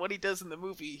 No matter what he does in the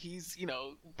movie, he's,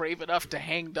 brave enough to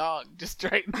hang dong just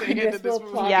right in the end of this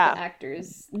movie. Yeah.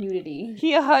 Actors nudity.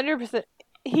 He 100%.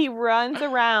 He runs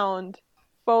around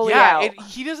fully out.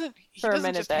 He doesn't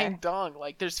just hang dong.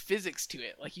 Like, there's physics to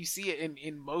it. Like, you see it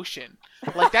in motion.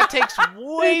 Like, that takes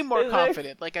way more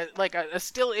confidence. Like a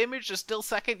still image, a still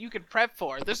second, you can prep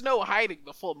for. There's no hiding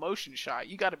the full motion shot.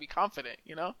 You got to be confident,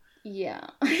 Yeah.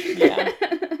 Yeah.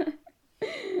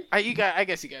 I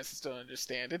guess you guys still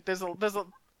understand it. There's a.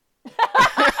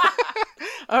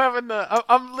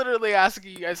 I'm literally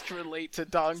asking you guys to relate to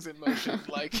dongs in motion.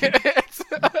 Like, it's.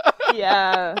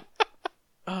 Yeah.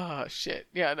 Oh shit!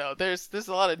 Yeah, no. There's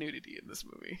a lot of nudity in this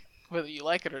movie, whether you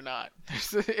like it or not.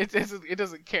 It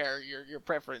doesn't care your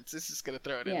preference. It's just gonna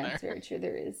throw it in there. Yeah, it's very true.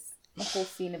 There is a whole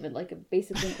scene of it, like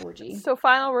basically an orgy. So,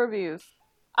 final reviews.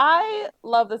 I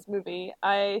love this movie.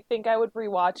 I think I would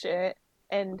rewatch it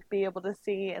and be able to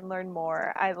see and learn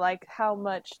more. I like how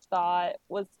much thought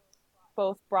was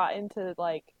both brought into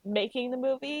like making the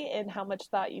movie and how much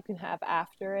thought you can have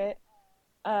after it.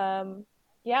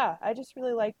 Yeah, I just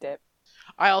really liked it.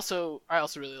 I also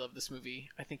really love this movie.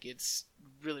 I think it's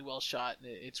really well shot and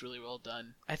it's really well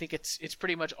done. I think it's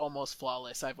pretty much almost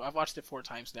flawless. I've watched it 4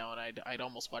 times now, and I'd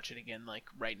almost watch it again like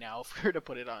right now if we were to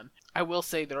put it on. I will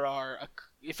say there are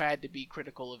if I had to be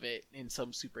critical of it in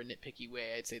some super nitpicky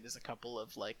way, I'd say there's a couple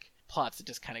of like plots that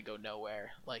just kind of go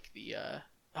nowhere, like the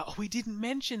oh, we didn't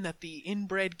mention that the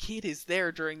inbred kid is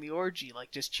there during the orgy,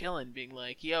 like just chilling, being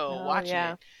like, "Yo, watching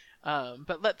it."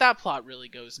 But that plot really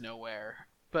goes nowhere.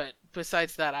 But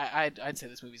besides that, I'd say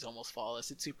this movie's almost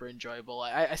flawless. It's super enjoyable.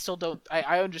 I still don't.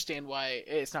 I understand why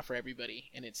it's not for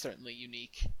everybody, and it's certainly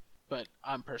unique. But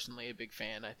I'm personally a big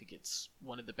fan. I think it's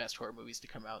one of the best horror movies to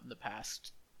come out in the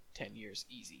past 10 years,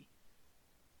 easy.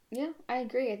 Yeah, I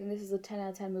agree. I think this is a 10 out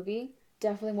of 10 movie.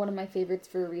 Definitely one of my favorites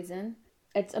for a reason.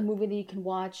 It's a movie that you can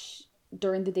watch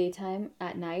during the daytime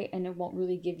at night, and it won't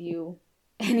really give you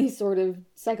any sort of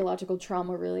psychological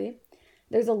trauma, really.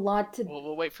 There's a lot to...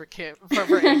 We'll wait for Kim,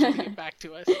 for Angel to get back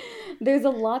to us. There's a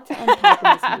lot to unpack in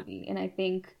this movie, and I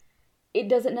think it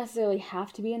doesn't necessarily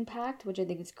have to be unpacked, which I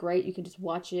think is great. You can just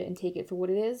watch it and take it for what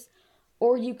it is,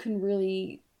 or you can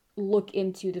really look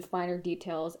into the finer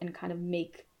details and kind of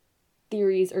make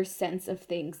theories or sense of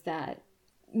things that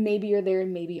maybe are there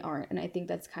and maybe aren't, and I think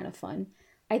that's kind of fun.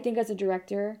 I think as a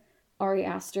director, Ari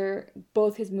Aster,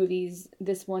 both his movies,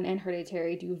 this one and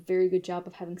Hereditary, do a very good job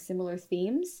of having similar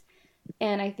themes.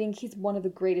 And I think he's one of the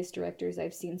greatest directors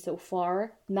I've seen so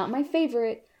far. Not my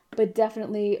favorite, but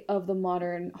definitely of the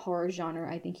modern horror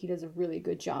genre. I think he does a really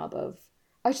good job of,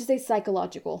 I should say,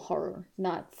 psychological horror,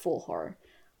 not full horror.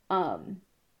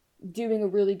 Doing a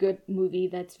really good movie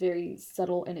that's very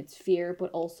subtle in its fear, but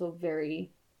also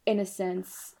very, in a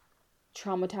sense,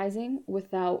 traumatizing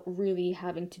without really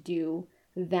having to do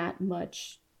that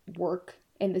much work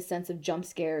in the sense of jump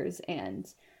scares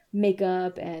and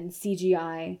makeup and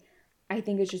CGI. I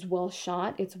think it's just well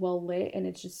shot, it's well lit, and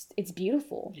it's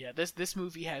beautiful. Yeah, this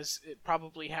movie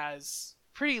probably has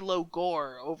pretty low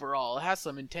gore overall. It has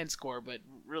some intense gore, but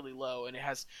really low, and it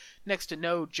has next to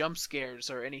no jump scares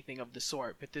or anything of the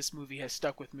sort. But this movie has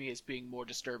stuck with me as being more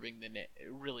disturbing than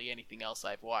really anything else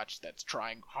I've watched that's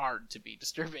trying hard to be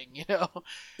disturbing, you know?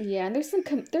 Yeah, and there's some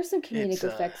comedic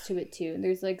effects to it too. And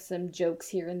there's like some jokes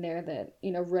here and there that,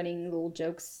 you know, running little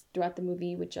jokes throughout the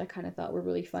movie, which I kind of thought were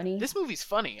really funny. This movie's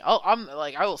funny.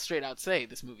 I will straight out say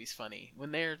this movie's funny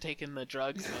when they're taking the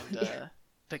drugs and Yeah.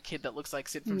 the kid that looks like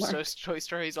Sid from Toy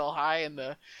Story's all high, and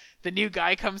the new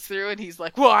guy comes through and he's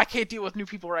like, "Whoa, I can't deal with new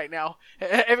people right now.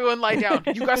 Everyone lie down.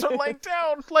 You guys are lying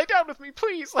down. Lie down with me,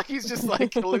 please." Like he's just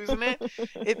like losing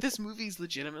it. This movie's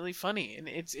legitimately funny, and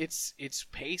it's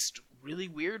paced really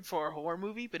weird for a horror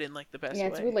movie, but in like the best way. Yeah,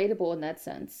 it's relatable in that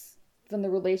sense. From the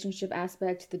relationship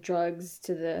aspect to the drugs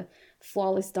to the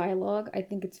flawless dialogue, I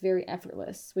think it's very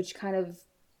effortless, which kind of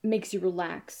makes you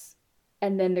relax.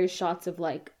 And then there's shots of,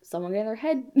 like, someone getting their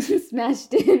head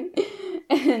smashed in.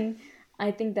 And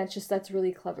I think that's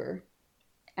really clever.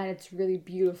 And it's really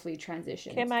beautifully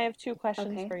transitioned. Kim, I have 2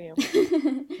 questions for you.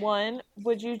 1,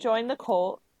 would you join the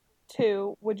cult?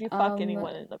 2, would you fuck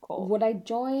anyone in the cult? Would I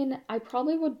join? I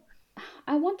probably would.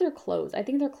 I want their clothes. I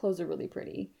think their clothes are really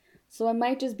pretty. So I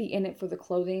might just be in it for the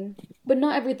clothing, but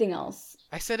not everything else.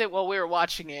 I said it while we were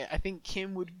watching it. I think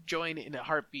Kim would join in a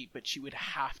heartbeat, but she would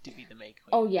have to be the May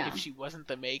Queen. Oh, yeah. If she wasn't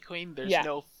the May Queen, there's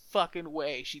no fucking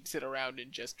way she'd sit around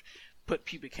and just put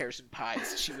pubic hairs in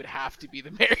pies. She would have to be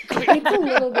the Mary Queen. It's a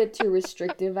little bit too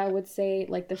restrictive, I would say.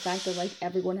 Like, the fact that, like,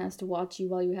 everyone has to watch you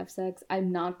while you have sex.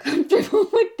 I'm not comfortable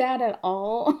with that at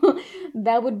all.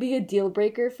 That would be a deal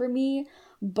breaker for me.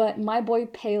 But my boy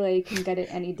Pele can get it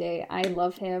any day. I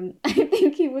love him. I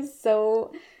think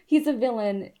he's a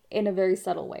villain in a very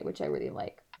subtle way, which I really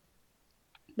like.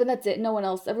 But that's it. No one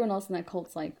else, everyone else in that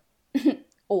cult's like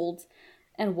old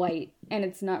and white, and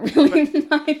it's not really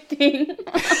my thing.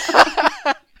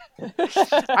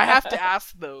 I have to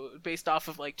ask though, based off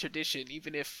of like tradition,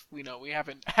 even if we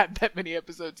haven't had that many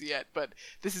episodes yet, but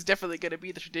this is definitely going to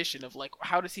be the tradition of like,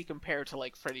 how does he compare to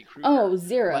like Freddy Krueger? Oh,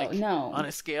 0, like, no. On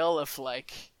a scale of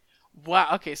like, wow,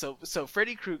 okay, so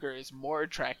Freddy Krueger is more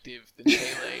attractive than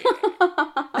Pele.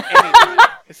 Anytime.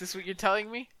 Is this what you're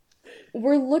telling me?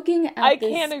 We're looking at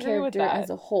this character as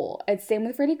a whole. It's same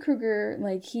with Freddy Krueger.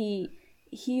 Like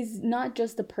he's not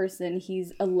just a person,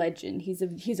 he's a legend.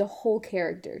 He's a whole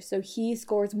character. So he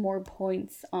scores more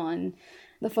points on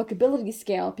the fuckability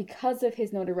scale because of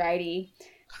his notoriety.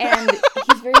 And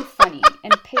he's very funny.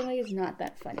 And Pele is not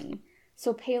that funny.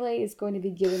 So Pele is going to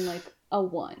be given like a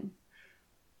 1.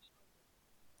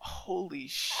 Holy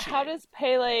shit. How does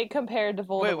Pele compare to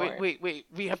Voldemort? Wait.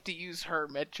 We have to use her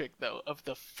metric though of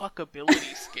the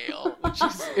fuckability scale,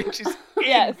 which is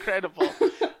Yes. incredible.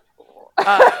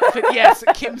 But yes,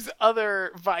 Kim's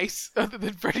other vice, other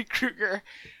than Freddy Krueger,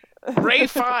 Ray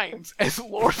Fiennes as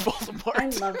Lord Voldemort. I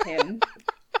love him.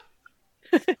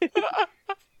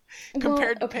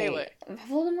 Compared to Pele.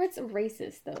 Voldemort's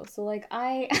racist though, so like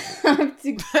I have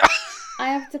to put him.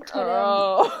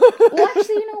 Well,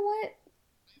 actually, you know what?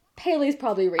 Pele's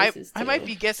probably racist. I might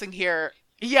be guessing here.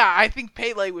 Yeah, I think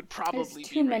Pele would probably There's be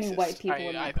too many racist. white people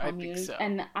in that I commune, think so.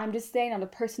 and I'm just saying, on a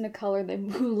person of color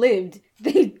who lived,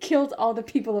 they killed all the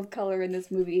people of color in this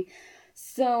movie.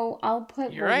 So I'll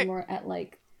put Voldemort at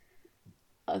like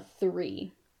a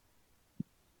 3.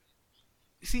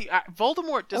 See,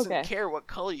 Voldemort doesn't care what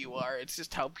color you are. It's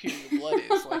just how pure your blood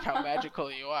is, like how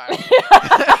magical you are.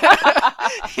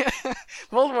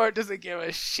 Voldemort doesn't give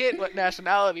a shit what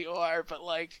nationality you are, but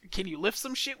like, can you lift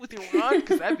some shit with your wand?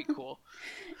 Because that'd be cool.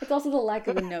 It's also the lack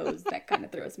of a nose that kind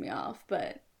of throws me off,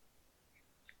 but...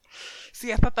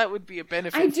 See, I thought that would be a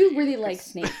benefit. I do really like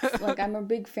snakes. Like, I'm a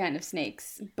big fan of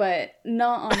snakes, but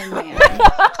not on a man.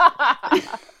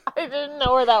 I didn't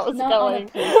know where that was not going. On a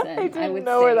person, I didn't I would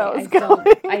know say. where that was going.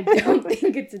 I don't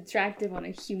think it's attractive on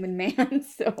a human man,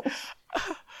 so...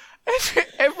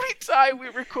 Every time we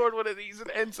record one of these, it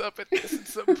ends up at this at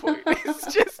some point.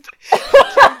 It's just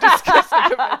Kim discussing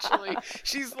eventually.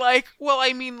 She's like, well,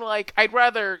 I mean, like, I'd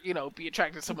rather, be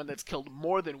attracted to someone that's killed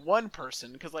more than one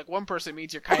person, because, like, one person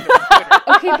means you're kind of a quitter.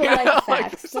 Okay, but,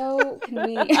 like, facts, so can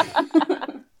we...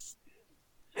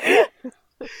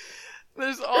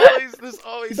 There's always.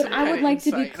 But I would like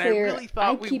to be clear. I really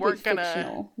thought we weren't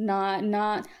fictional.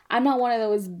 Not. I'm not one of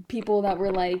those people that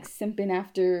were like simping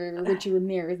after Richard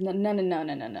Ramirez.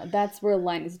 No. That's where a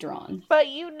line is drawn. But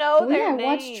you know their names. I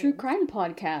watch true crime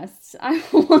podcasts.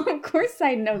 Of course,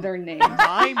 I know their names.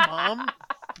 My mom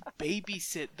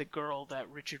babysit the girl that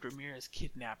Richard Ramirez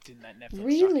kidnapped in that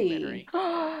Netflix documentary.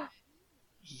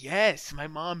 Yes, my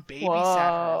mom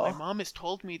babysat her. My mom has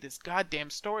told me this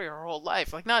goddamn story her whole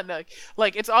life. Like, not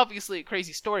like it's obviously a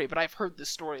crazy story, but I've heard this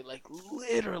story like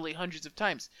literally hundreds of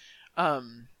times.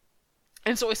 And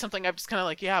it's always something I'm just kind of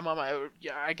like, yeah, mom,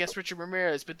 I guess Richard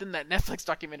Ramirez. But then that Netflix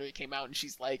documentary came out, and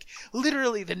she's like,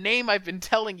 literally the name I've been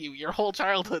telling you your whole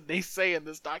childhood. They say in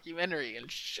this documentary,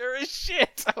 and sure as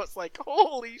shit, I was like,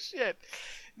 holy shit,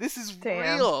 this is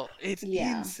real. It's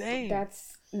insane.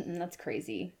 That's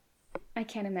crazy. I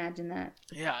can't imagine that.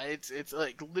 Yeah, it's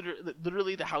like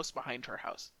literally the house behind her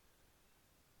house.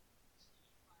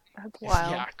 That's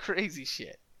wild. Yeah, crazy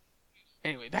shit.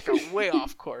 Anyway, that got way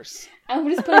off course. I'm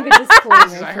just putting a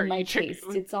disclaimer for my taste.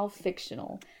 It's all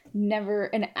fictional. Never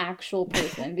an actual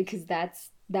person, because that's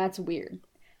weird.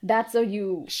 That's so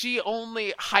you... She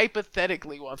only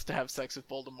hypothetically wants to have sex with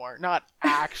Voldemort, not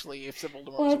actually if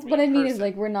Voldemort Well, was a what I mean person. is,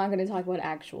 like, we're not going to talk about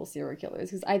actual serial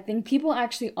killers, because I think people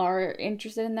actually are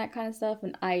interested in that kind of stuff,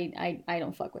 and I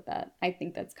don't fuck with that. I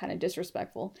think that's kind of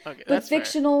disrespectful. Okay, but that's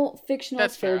fictional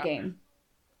that's is fair fair. game.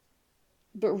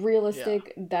 But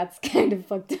realistic, that's kind of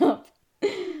fucked up.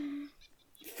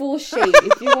 Full shade.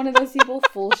 If you're one of those people,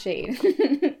 full shade.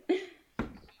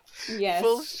 Yes.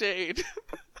 Full shade.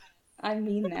 I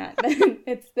mean that.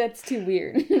 That's too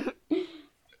weird.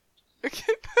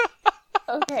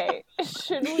 Okay,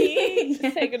 should we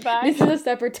say goodbye? This is a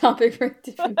separate topic for a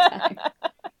different time.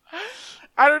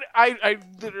 I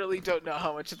literally don't know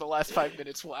how much of the last 5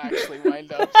 minutes will actually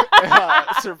wind up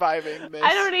surviving this.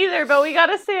 I don't either, but we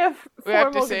gotta say a We have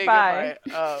to formal say goodbye.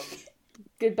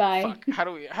 Goodbye. Fuck. How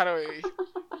do we?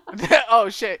 Oh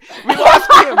shit! We lost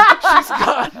Kim. She's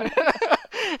gone.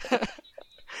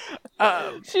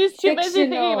 She's too busy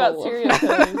thinking about serial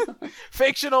killers.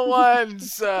 Fictional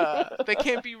ones. They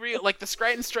can't be real. Like the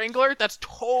Scranton Strangler. That's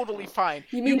totally fine.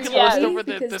 You mean can Toby? list over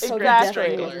the Because Toby Scranton definitely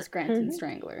Strangler. was a Scranton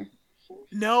Strangler.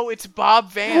 No, it's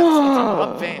Bob Vance. It's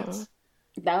Bob Vance.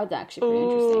 That was actually pretty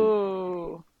interesting.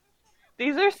 Ooh.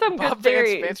 These are some Bob good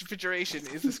theories. Vance Refrigeration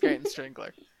is the Scranton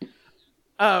Strangler.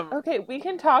 Okay, we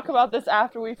can talk about this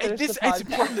after we finish the podcast. It's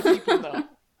important that people know.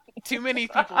 Too many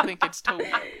people think it's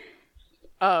Toby.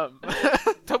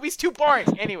 Toby's too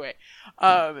boring. Anyway,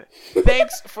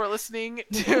 thanks for listening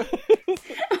to...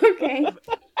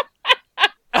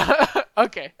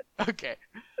 Okay. Okay.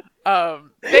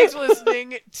 Thanks for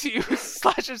listening to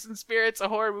Slashers and Spirits, a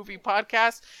horror movie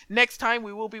podcast. Next time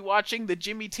we will be watching the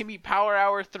Jimmy Timmy Power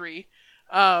Hour 3.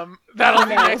 That'll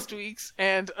be next week's.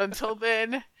 And until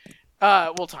then,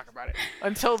 we'll talk about it.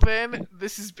 Until then,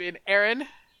 this has been Aaron.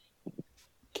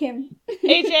 Kim.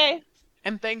 AJ.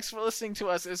 And thanks for listening to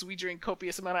us as we drink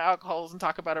copious amount of alcohols and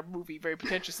talk about our movie very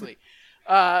pretentiously.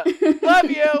 Love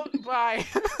you. Bye.